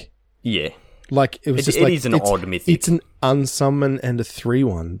mythic? Yeah. It was it is an odd mythic. It's an unsummon and a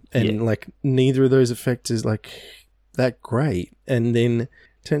 3/1, and neither of those effects is that great. And then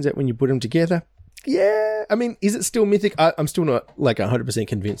turns out when you put them together, I mean, is it still mythic? I'm still not 100%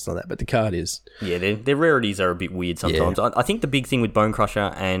 convinced on that, but the card is. Yeah, their rarities are a bit weird sometimes. Yeah. I think the big thing with Bone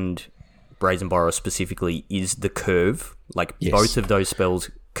Crusher and Brazen Borrower specifically is the curve. Both of those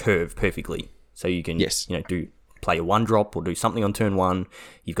spells curve perfectly, so you can play a 1-drop or do something on turn 1.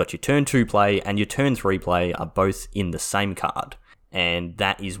 You've got your turn 2 play and your turn 3 play are both in the same card, and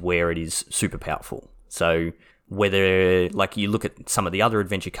that is where it is super powerful. So whether you look at some of the other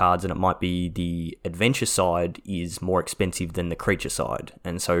adventure cards and it might be the adventure side is more expensive than the creature side,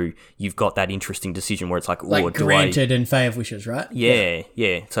 and so you've got that interesting decision where it's Granted and Fae of Wishes, right?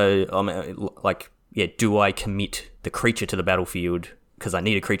 Yeah. So do I commit the creature to the battlefield because I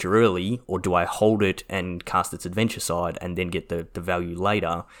need a creature early, or do I hold it and cast its adventure side and then get the value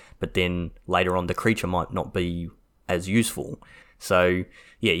later, but then later on the creature might not be as useful? So,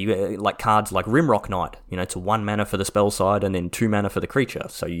 you cards like Rimrock Knight, it's a 1 mana for the spell side and then 2 mana for the creature,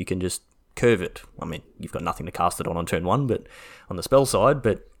 so you can just curve it. I mean, you've got nothing to cast it on turn 1, but on the spell side,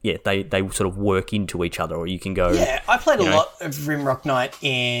 but they sort of work into each other, or you can go... Yeah, I played a lot of Rimrock Knight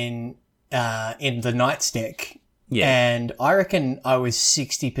in the Knights deck. Yeah. And I reckon I was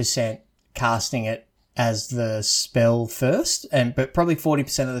 60% casting it as the spell first, but probably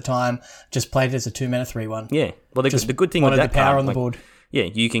 40% of the time just played it as a 2-mana 3/1. Yeah. Well, the good thing with that the power card, on the board. Yeah,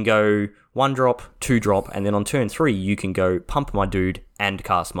 you can go 1-drop, 2-drop, and then on turn 3 you can go pump my dude and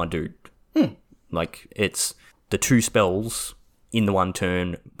cast my dude. It's the 2 spells in the 1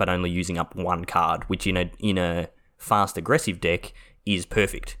 turn, but only using up 1 card, which in a fast aggressive deck is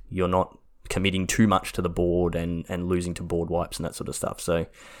perfect. You're not committing too much to the board and losing to board wipes and that sort of stuff. So,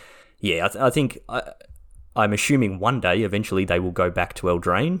 yeah, I think I'm assuming one day eventually they will go back to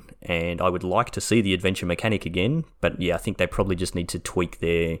Eldraine, and I would like to see the adventure mechanic again. But yeah, I think they probably just need to tweak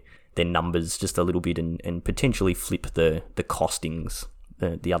their numbers just a little bit and potentially flip the costings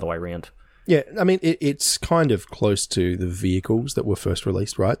the other way around. Yeah, I mean, it's kind of close to the vehicles that were first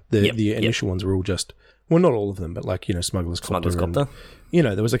released, right? The initial ones were all just... Well, not all of them, but Smuggler's Copter.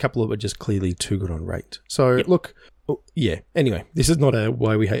 There was a couple that were just clearly too good on rate. So, look, anyway, this is not a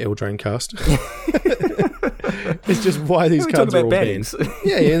why we hate Eldraine cast. It's just why these cards are all banned.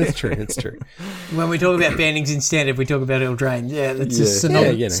 Yeah, that's true. That's true. When we talk about bannings in Standard, we talk about Eldraine. Yeah, that's just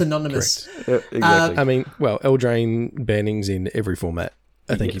synonymous. Yeah, exactly. I mean, Eldraine bannings in every format.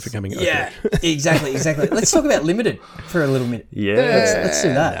 Thank you for coming over. Yeah, exactly. Let's talk about Limited for a little minute. Yeah. Let's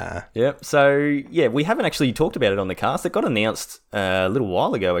do that. Yep. So, we haven't actually talked about it on the cast. It got announced a little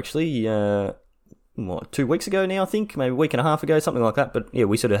while ago, actually. 2 weeks ago now, I think. Maybe a week and a half ago, something like that. But,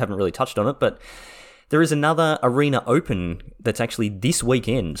 we sort of haven't really touched on it. But there is another Arena Open that's actually this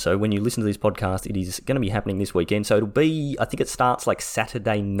weekend. So when you listen to this podcast, it is going to be happening this weekend. So it'll be, I think it starts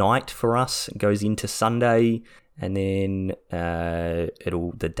Saturday night for us. It goes into Sunday. And then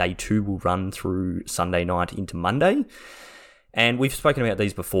the day 2 will run through Sunday night into Monday. And we've spoken about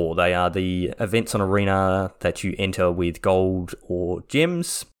these before. They are the events on Arena that you enter with gold or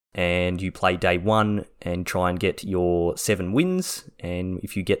gems, and you play day 1 and try and get your 7 wins. And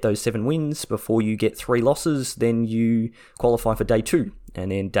if you get those 7 wins before you get 3 losses, then you qualify for day 2.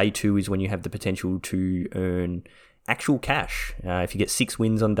 And then day 2 is when you have the potential to earn actual cash. If you get 6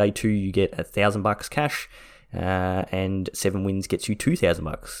 wins on day 2, you get $1,000 cash. And 7 wins gets you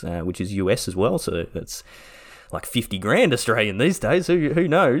 $2,000, which is US as well. So that's like 50 grand Australian these days. Who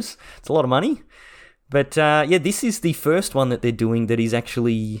knows? It's a lot of money. But this is the first one that they're doing that is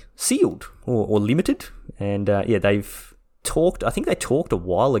actually sealed or limited. And they've talked. I think they talked a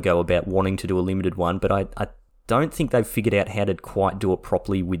while ago about wanting to do a limited one, but I don't think they've figured out how to quite do it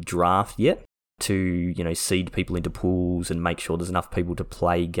properly with draft yet. To seed people into pools and make sure there's enough people to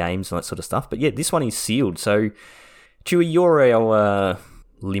play games and that sort of stuff. But this one is sealed. So, Chewy, you're our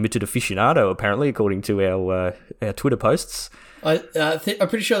limited aficionado, apparently, according to our Twitter posts. I'm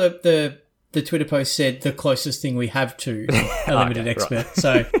pretty sure that the Twitter post said the closest thing we have to a limited expert. Right.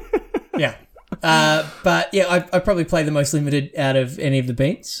 So, yeah. But yeah, I probably play the most limited out of any of the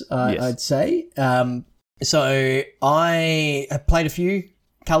beats, I'd say. So I have played a few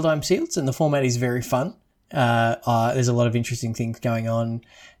Kaldheim Seals, and the format is very fun. There's a lot of interesting things going on,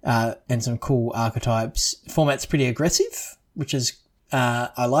 and some cool archetypes. Format's pretty aggressive, which is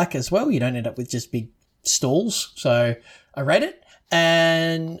I like as well. You don't end up with just big stalls, so I rate it.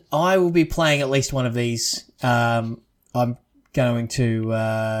 And I will be playing at least one of these. I'm going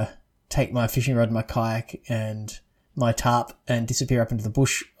to take my fishing rod, my kayak, and my tarp and disappear up into the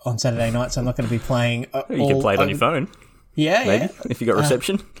bush on Saturday night. So I'm not going to be playing. You can play it on your phone. Yeah, maybe, if you got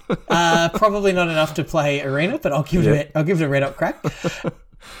reception. Probably not enough to play Arena, but I'll give it a red hot crack.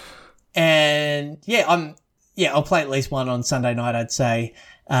 And I'll play at least one on Sunday night, I'd say.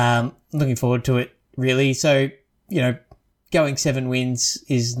 Looking forward to it, really. So, going 7 wins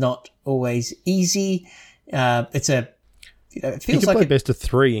is not always easy. It feels you can like play best of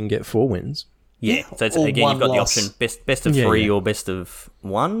 3 and get 4 wins. Yeah, so it's, again, you've got loss. the option best of 3 or best of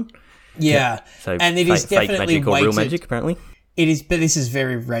 1. Yeah. So and it is fake definitely magic or weighted. real magic, apparently. It is, but this is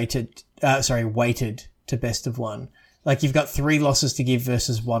very weighted to best of 1. Like, you've got 3 losses to give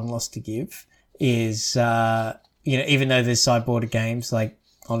versus 1 loss to give is, even though there's sideboarded games, like,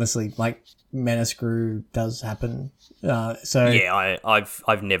 honestly, like, Menace Grew does happen. Yeah,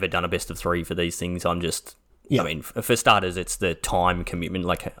 I've never done a best of 3 for these things. I'm just... Yeah. I mean, for starters, it's the time commitment.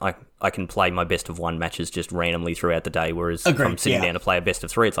 Like, I can play my best of 1 matches just randomly throughout the day, whereas if I'm sitting down to play a best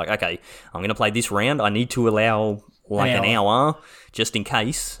of 3, it's like, okay, I'm going to play this round. I need to allow, an hour just in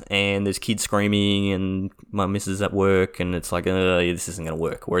case, and there's kids screaming, and my missus at work, and it's like, this isn't going to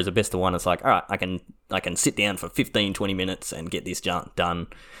work. Whereas a best of 1, it's like, all right, I can sit down for 15, 20 minutes and get this done,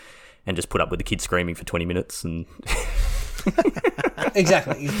 and just put up with the kids screaming for 20 minutes, and...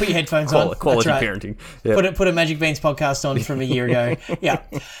 Exactly. You put your headphones on. Quality parenting. Yeah. Put a Magic Beans podcast on from a year ago. Yeah.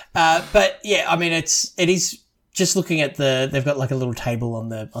 But yeah, I mean, it is just looking at they've got like a little table on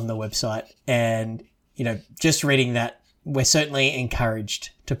the website, and just reading that, we're certainly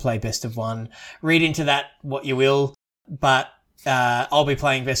encouraged to play best of 1. Read into that what you will, but I'll be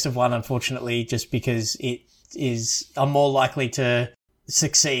playing best of 1, unfortunately, just because I'm more likely to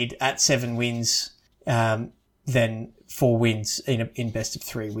succeed at 7 wins than 4 wins in best of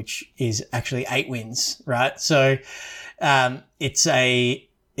 3, which is actually 8 wins, right? So it's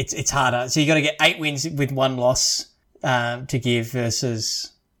harder. So you got to get 8 wins with 1 loss to give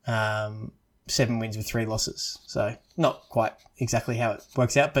versus 7 wins with 3 losses. So not quite exactly how it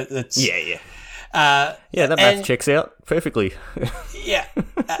works out, but that's that math checks out perfectly. Yeah.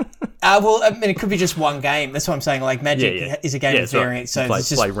 Well, I mean, it could be just one game. That's what I'm saying. Like, Magic is a game of variance. Right.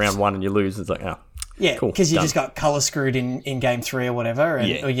 So you play round 1 and you lose. It's like, yeah, cool, because you just got colour screwed in game 3 or whatever,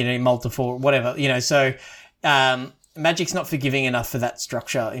 or multiple, whatever, So Magic's not forgiving enough for that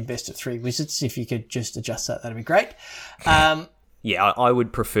structure in best of 3 Wizards. If you could just adjust that'd be great. I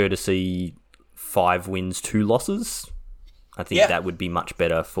would prefer to see 5 wins, 2 losses. I think that would be much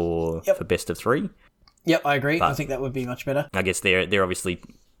better for best of 3. Yep, I agree. I think that would be much better. I guess they're obviously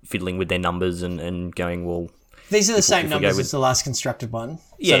fiddling with their numbers and going, well... These are the same numbers as the last constructed one, so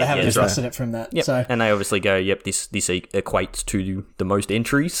they haven't adjusted it from that. Yep. So. And they obviously go, this equates to the most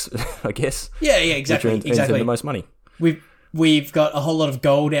entries, I guess. Yeah, exactly. Which earns them the most money. We've got a whole lot of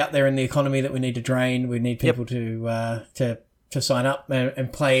gold out there in the economy that we need to drain. We need people to sign up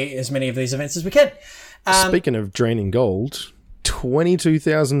and play as many of these events as we can. Speaking of draining gold,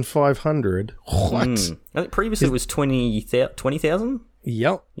 22,500. What? I think previously it was 20,000.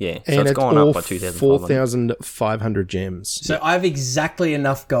 Yep. Yeah, so it's gone up by 4,500 gems. So I have exactly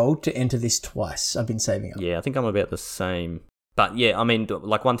enough gold to enter this twice. I've been saving up. Yeah, I think I'm about the same. But yeah, I mean,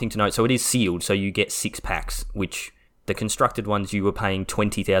 like, one thing to note, so it is sealed, so you get 6 packs, which the constructed ones you were paying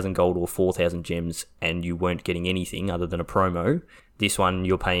 20,000 gold or 4,000 gems and you weren't getting anything other than a promo. This one,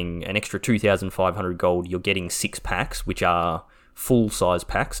 you're paying an extra 2,500 gold, you're getting 6 packs, which are full-size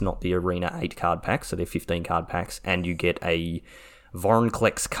packs, not the Arena 8-card packs, so they're 15-card packs, and you get a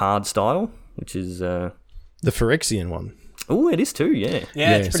Vorinclex card style, which is... the Phyrexian one. Oh, it is too, yeah.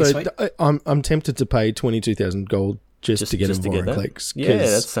 Yeah, it's pretty sweet. I'm tempted to pay 22,000 gold just to get a Vorinclex. Yeah,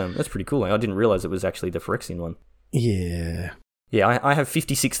 that's pretty cool. I didn't realise it was actually the Phyrexian one. Yeah. Yeah, I have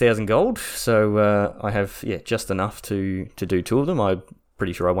 56,000 gold, so I have just enough to do 2 of them. I'm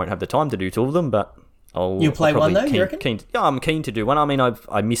pretty sure I won't have the time to do 2 of them, but You'll play one though, you reckon? I'm keen to do one. I mean,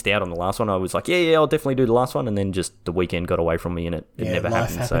 I missed out on the last one. I was like, I'll definitely do the last one, and then just the weekend got away from me, and it never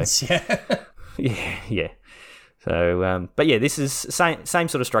happened. Happens, so yeah. So, but yeah, this is same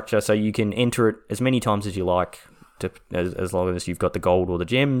sort of structure. So you can enter it as many times as you like, as long as you've got the gold or the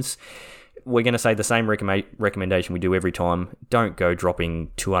gems. we're going to say the same recommendation we do every time. Don't go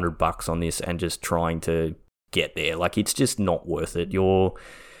dropping $200 on this and just trying to get there. Like, it's just not worth it. Your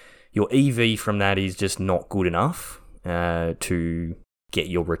EV from that is just not good enough to get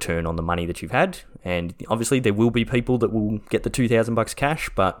your return on the money that you've had. And obviously there will be people that will get the $2,000 cash,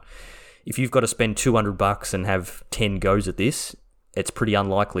 but if you've got to spend $200 and have 10 goes at this, it's pretty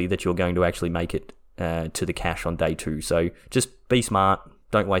unlikely that you're going to actually make it to the cash on day 2. So just be smart,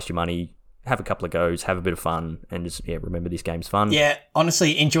 don't waste your money, have a couple of goes, have a bit of fun, and just remember this game's fun. Yeah,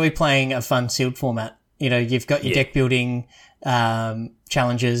 honestly, enjoy playing a fun sealed format. You know, you've got your deck building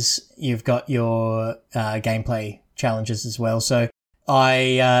challenges, you've got your gameplay challenges as well. So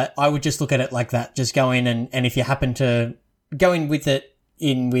I would just look at it like that. Just go in and if you happen to go in with it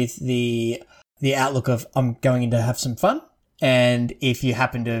with the outlook of I'm going in to have some fun, and if you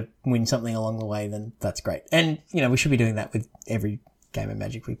happen to win something along the way, then that's great. And you know, we should be doing that with every game of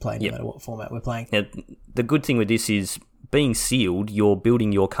Magic we play, no matter what format we're playing. Now, the good thing with this is being sealed, you're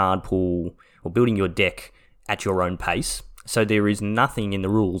building your card pool or building your deck at your own pace. So there is nothing in the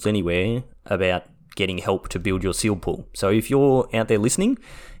rules anywhere about getting help to build your seal pool. So if you're out there listening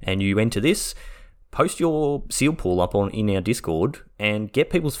and you enter this, post your seal pool up in our Discord and get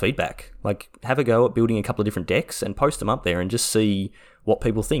people's feedback. Like, have a go at building a couple of different decks and post them up there and just see what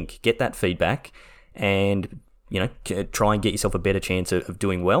people think. Get that feedback and, you know, try and get yourself a better chance of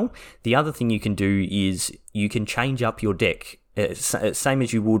doing well. The other thing you can do is you can change up your deck. Same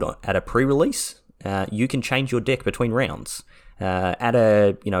as you would at a pre-release. You can change your deck between rounds. At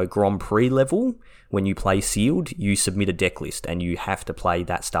a Grand Prix level, when you play sealed, you submit a deck list and you have to play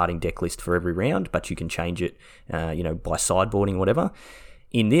that starting deck list for every round, but you can change it by sideboarding or whatever.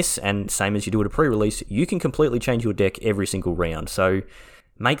 In this, and same as you do at a pre-release, you can completely change your deck every single round. So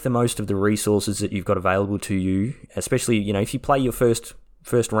make the most of the resources that you've got available to you, especially, you know, if you play your first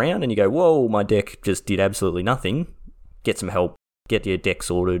round and you go, whoa, my deck just did absolutely nothing, get some help, get your deck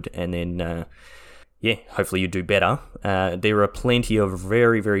sorted, and then hopefully you do better. There are plenty of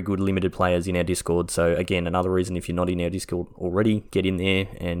very, very good limited players in our Discord. So again, another reason, if you're not in our Discord already, get in there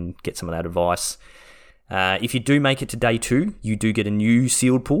and get some of that advice. If you do make it to day 2, you do get a new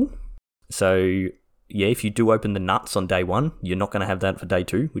sealed pool. So if you do open the nuts on day 1, you're not going to have that for day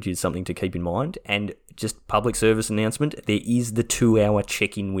 2, which is something to keep in mind. And just public service announcement, there is the 2-hour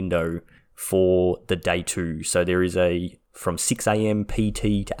check-in window for the day 2. So there is from 6 a.m.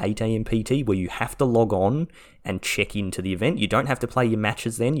 PT to 8 a.m. PT where you have to log on and check into the event. You don't have to play your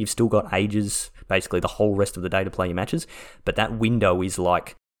matches then. You've still got ages, basically the whole rest of the day to play your matches. But that window is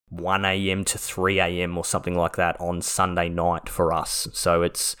like 1 a.m. to 3 a.m. or something like that on Sunday night for us. So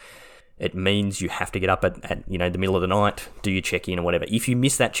it means you have to get up at the middle of the night, do your check-in or whatever. If you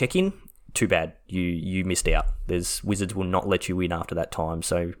miss that check-in, too bad. You missed out. Wizards will not let you in after that time,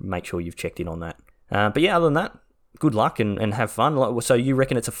 so make sure you've checked in on that. But yeah, other than that, good luck and have fun. So you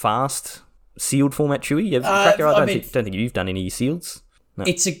reckon it's a fast sealed format, Chewy? Cracker, I don't think you've done any sealeds. No.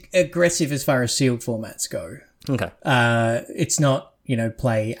 It's aggressive as far as sealed formats go. Okay. It's not,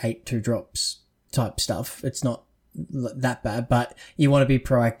 play 8 2-drops type stuff. It's not that bad, but you want to be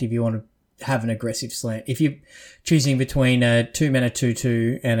proactive. You want to have an aggressive slant. If you're choosing between a 2-mana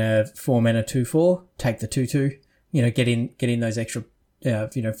 2/2 and a 4-mana 2/4, take the 2/2. Get in those extra,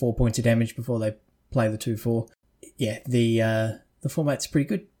 4 points of damage before they play the 2/4. Yeah, the format's pretty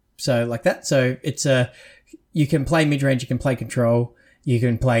good. So like that. So it's you can play mid-range, you can play control, you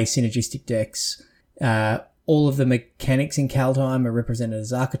can play synergistic decks. All of the mechanics in Kaldheim are represented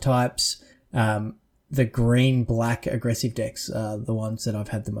as archetypes. The green-black aggressive decks are the ones that I've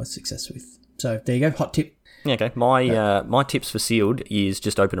had the most success with. So there you go, hot tip. Yeah, okay. My tips for sealed is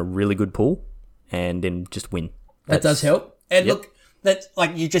just open a really good pool and then just win. That does help. And look, that's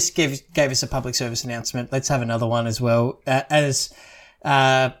like you just gave us a public service announcement. Let's have another one as well. As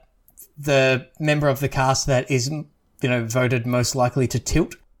the member of the cast that is, voted most likely to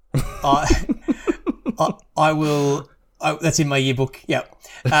tilt, I will. That's in my yearbook. Yep.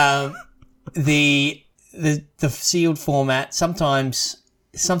 The sealed format. Sometimes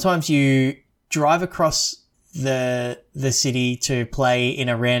you drive across the city to play in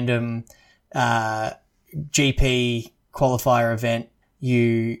a random GP qualifier event.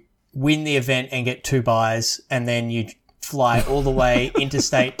 You win the event and get 2 buys, and then you fly all the way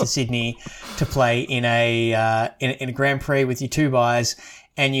interstate to Sydney to play in a Grand Prix with your 2 buys,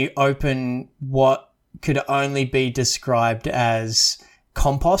 and you open what could only be described as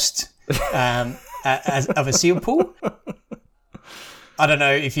compost as of a seal pool. I don't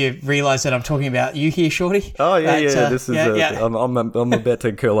know if you realise that I'm talking about you here, Shorty. Oh yeah, But, yeah. This is. yeah. I'm about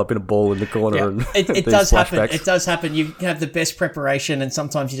to curl up in a ball in the corner. Yeah. And It these does happen. flashbacks. It does happen. You have the best preparation, and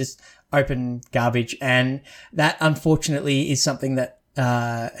sometimes you just open garbage, and that unfortunately is something that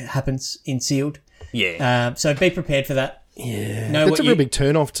happens in sealed. Yeah. So be prepared for that. Yeah, Know that's what a real big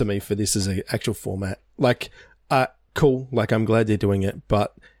turn off to me for this as an actual format. Like, cool. Like, I'm glad they're doing it,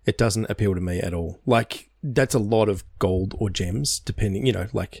 but it doesn't appeal to me at all. Like, that's a lot of gold or gems, depending.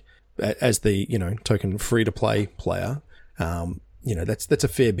 Like as the token free to play player, that's a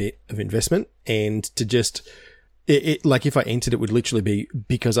fair bit of investment, and to just. It like if I entered, it would literally be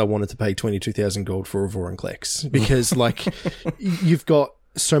because I wanted to pay 22,000 gold for a Vorinclex, because like you've got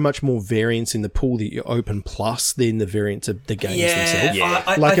so much more variance in the pool that you open, plus then the variance of the games themselves. Yeah.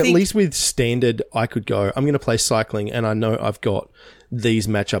 I At think, least with standard, I could go, I'm going to play cycling, and I know I've got these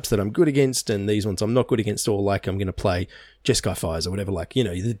matchups that I'm good against, and these ones I'm not good against, or like I'm going to play Jeskai Fires or whatever. Like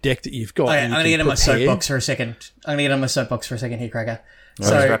the deck that you've got. I'm you going to can get on my prepare. soapbox for a second. here, Cracker.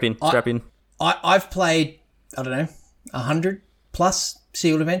 Strap in. I've played, I don't know, 100 plus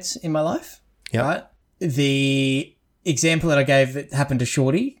sealed events in my life. Yep. Right. The example that I gave that happened to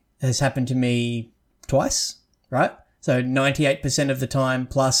Shorty has happened to me twice. Right. So 98% of the time,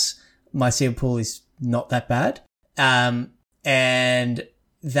 plus my sealed pool is not that bad. And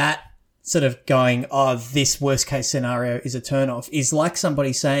that sort of going, this worst case scenario is a turn off, is like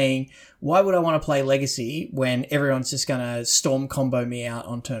somebody saying, why would I want to play Legacy when everyone's just going to storm combo me out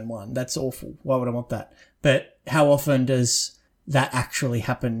on turn one? That's awful. Why would I want that? But how often does that actually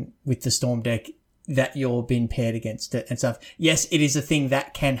happen with the Storm deck, that you're being paired against it and stuff? Yes, it is a thing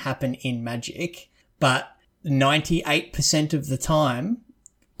that can happen in Magic, but 98% of the time,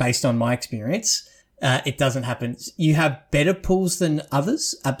 based on my experience, it doesn't happen. You have better pools than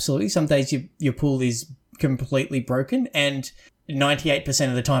others, absolutely. Some days your pool is completely broken, and 98%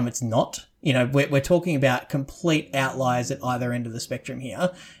 of the time it's not. We're talking about complete outliers at either end of the spectrum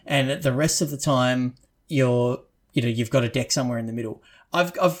here, and the rest of the time you've got a deck somewhere in the middle.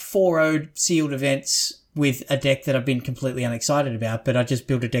 I've 4-0'd sealed events with a deck that I've been completely unexcited about, but I just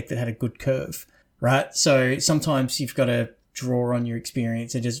built a deck that had a good curve, right? So sometimes you've got to draw on your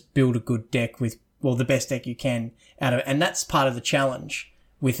experience and just build a good deck with, the best deck you can out of it. And that's part of the challenge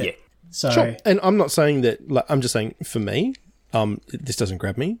with it. Yeah. So, Sure. And I'm not saying that, I'm just saying for me, this doesn't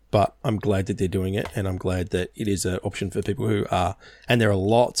grab me, but I'm glad that they're doing it, and I'm glad that it is an option for people who are, and there are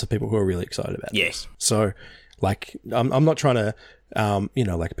lots of people who are really excited about Yes. this. So, like, I'm not trying to,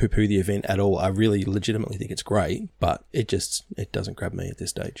 poo-poo the event at all. I really legitimately think it's great, but it doesn't grab me at this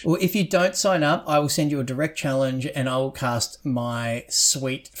stage. well, if you don't sign up, I will send you a direct challenge, and I will cast my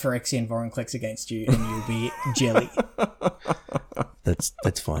sweet Phyrexian Vorinclex against you, and you'll be jelly.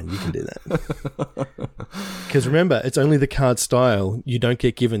 That's fine. You can do that. Because remember, it's only the card style. You don't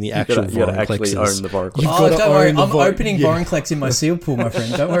get given the actual You gotta actually Vorinclexes. own the Vorinclex. You've Oh, gotta don't worry. own the I'm opening yeah. Vorinclex in my seal pool, my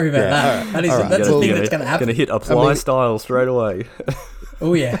friend. Don't worry about that. all right. That's a thing that's going to happen. Going to hit apply style straight away.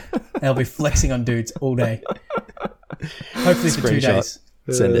 Oh, yeah. They'll be flexing on dudes all day. Hopefully for 2 Screenshot. days.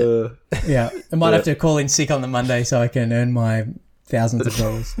 Send it. Yeah. I might have to call in sick on the Monday so I can earn my thousands of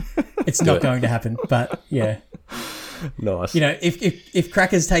dollars. It's not going to happen, but yeah. Nice. If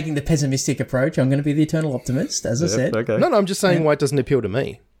Cracker's taking the pessimistic approach, I'm going to be the eternal optimist, as I said. Okay. No, I'm just saying why it doesn't appeal to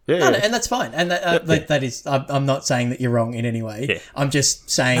me. Yeah. No, and that's fine. And that is, I'm not saying that you're wrong in any way. Yeah. I'm just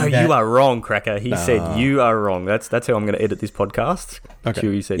saying No, that. you are wrong, Cracker. He said you are wrong. That's how I'm going to edit this podcast. Okay.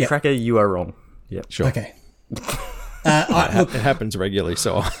 Chewie said, Yep. Cracker, you are wrong. Yep. Sure. Okay. Look, It happens regularly,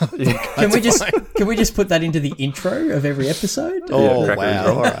 so can we just put that into the intro of every episode? oh Cracker's wow,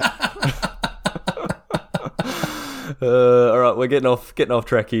 wrong. all right. All right, we're getting off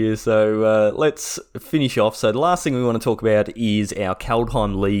track here, so let's finish off. So the last thing we want to talk about is our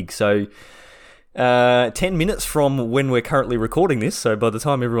Kaldheim League. So 10 minutes from when we're currently recording this, so by the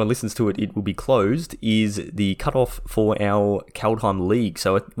time everyone listens to it, it will be closed, is the cutoff for our Kaldheim League.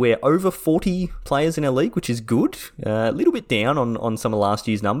 So we're over 40 players in our league, which is good. A little bit down on some of last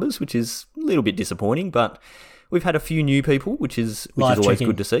year's numbers, which is a little bit disappointing, but we've had a few new people, which is always check-in.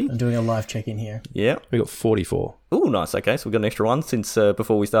 good to see. I'm doing a live check-in here. Yeah. We got 44. Oh, nice. Okay, so we've got an extra one since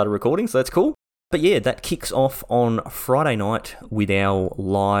before we started recording, so that's cool. But yeah, that kicks off on Friday night with our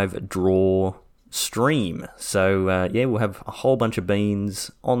live draw stream. So we'll have a whole bunch of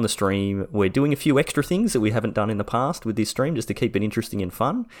beans on the stream. We're doing a few extra things that we haven't done in the past with this stream just to keep it interesting and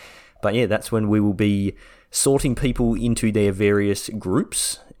fun. But yeah, that's when we will be sorting people into their various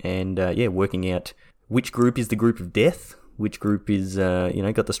groups and working out which group is the group of death, which group is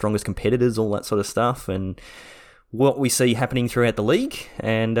got the strongest competitors, all that sort of stuff, and what we see happening throughout the league.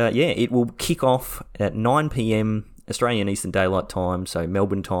 And it will kick off at 9 p.m. Australian Eastern Daylight Time, so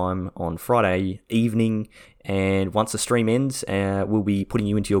Melbourne time on Friday evening. And once the stream ends, we'll be putting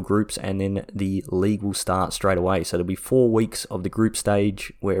you into your groups, and then the league will start straight away. So there'll be 4 weeks of the group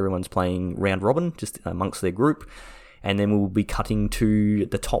stage where everyone's playing round robin, just amongst their group. And then we'll be cutting to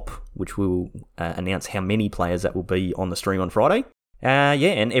the top, which will announce how many players that will be on the stream on Friday.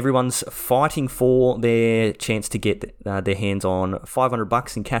 And everyone's fighting for their chance to get their hands on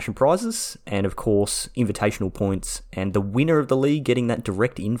 $500 in cash and prizes, and of course invitational points, and the winner of the league getting that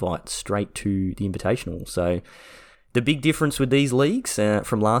direct invite straight to the invitational. So the big difference with these leagues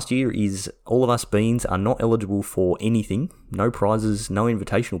from last year is all of us Beans are not eligible for anything, no prizes, no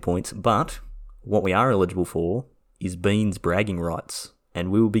invitational points, but what we are eligible for is Beans bragging rights,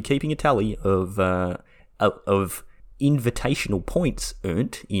 and we will be keeping a tally of invitational points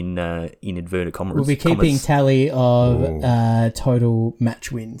earned in inverted commas. We'll be keeping tally of total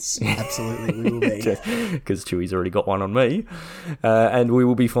match wins. Absolutely, we will be. Because Chewy's already got one on me. And we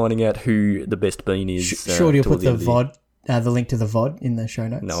will be finding out who the best bean is. Sure, you'll put the VOD, the link to the VOD in the show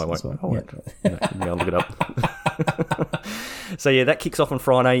notes. No, I won't. Well. I won't. No, I'll look it up. So yeah, that kicks off on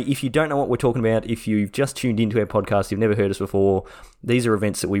Friday. If you don't know what we're talking about, if you've just tuned into our podcast, you've never heard us before, these are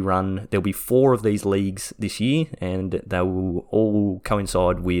events that we run. There'll be 4 of these leagues this year, and they will all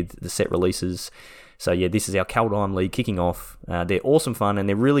coincide with the set releases. So yeah, this is our Kaldheim League kicking off. They're awesome fun, and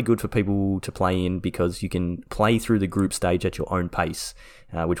they're really good for people to play in because you can play through the group stage at your own pace,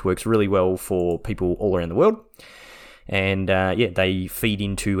 which works really well for people all around the world. And they feed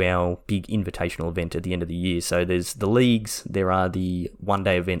into our big invitational event at the end of the year. So there's the leagues, there are the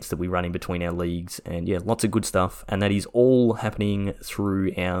one-day events that we run in between our leagues, and yeah, lots of good stuff. And that is all happening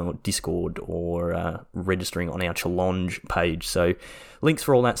through our Discord or registering on our Challenge page. So links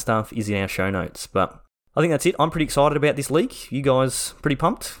for all that stuff is in our show notes. But I think that's it. I'm pretty excited about this league. You guys pretty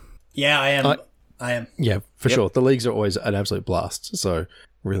pumped? Yeah, I am. I am. Yeah, for sure. The leagues are always an absolute blast. So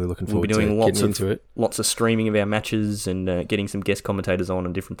really looking forward to getting into it. Lots of streaming of our matches and getting some guest commentators on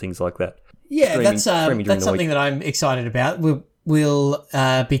and different things like that. Yeah, that's something that I'm excited about. We'll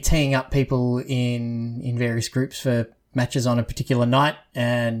be teeing up people in various groups for matches on a particular night,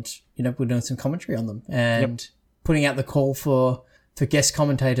 and we're doing some commentary on them and putting out the call for guest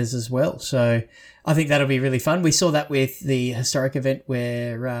commentators as well. So I think that'll be really fun. We saw that with the historic event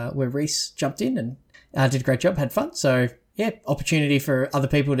where Reese jumped in and did a great job, had fun. So yeah, opportunity for other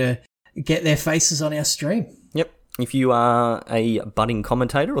people to get their faces on our stream. Yep. If you are a budding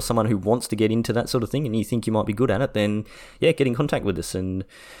commentator or someone who wants to get into that sort of thing and you think you might be good at it, then yeah, get in contact with us and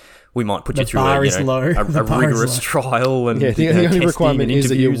we might put you through a rigorous trial. And the only requirement is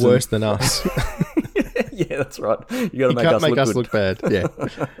that you're worse than us. Yeah, that's right. You got to make us look bad. Yeah.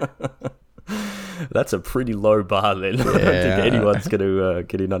 That's a pretty low bar then. Yeah. I don't think anyone's going to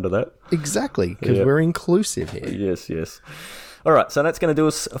get in under that. Exactly, because we're inclusive here. Yes. All right, so that's going to do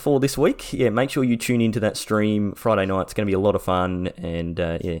us for this week. Yeah, make sure you tune into that stream Friday night. It's going to be a lot of fun, and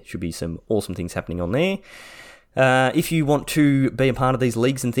should be some awesome things happening on there. If you want to be a part of these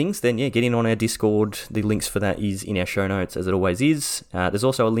leagues and things, then get in on our Discord. The links for that is in our show notes, as it always is. There's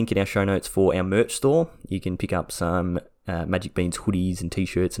also a link in our show notes for our merch store. You can pick up some Magic Beans hoodies and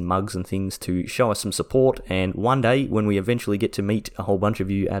t-shirts and mugs and things to show us some support, and one day when we eventually get to meet a whole bunch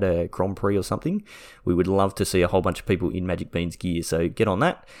of you at a Grand Prix or something, we would love to see a whole bunch of people in Magic Beans gear, so get on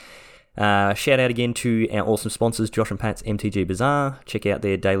that. Shout out again to our awesome sponsors, Josh and Pat's MTG Bazaar. Check out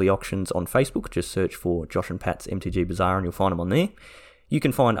their daily auctions on Facebook. Just search for Josh and Pat's MTG Bazaar and you'll find them on there. You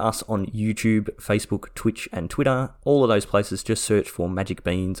can find us on YouTube, Facebook, Twitch and Twitter. All of those places, just search for Magic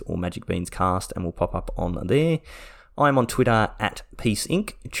Beans or Magic Beans Cast and we'll pop up on there. I'm on Twitter at Peace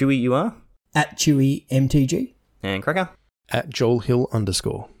Inc. Chewy, you are? At Chewy MTG. And Cracker? At Joel Hill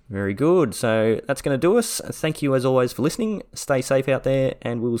 _. Very good. So that's going to do us. Thank you as always for listening. Stay safe out there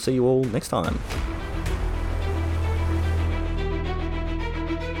and we will see you all next time.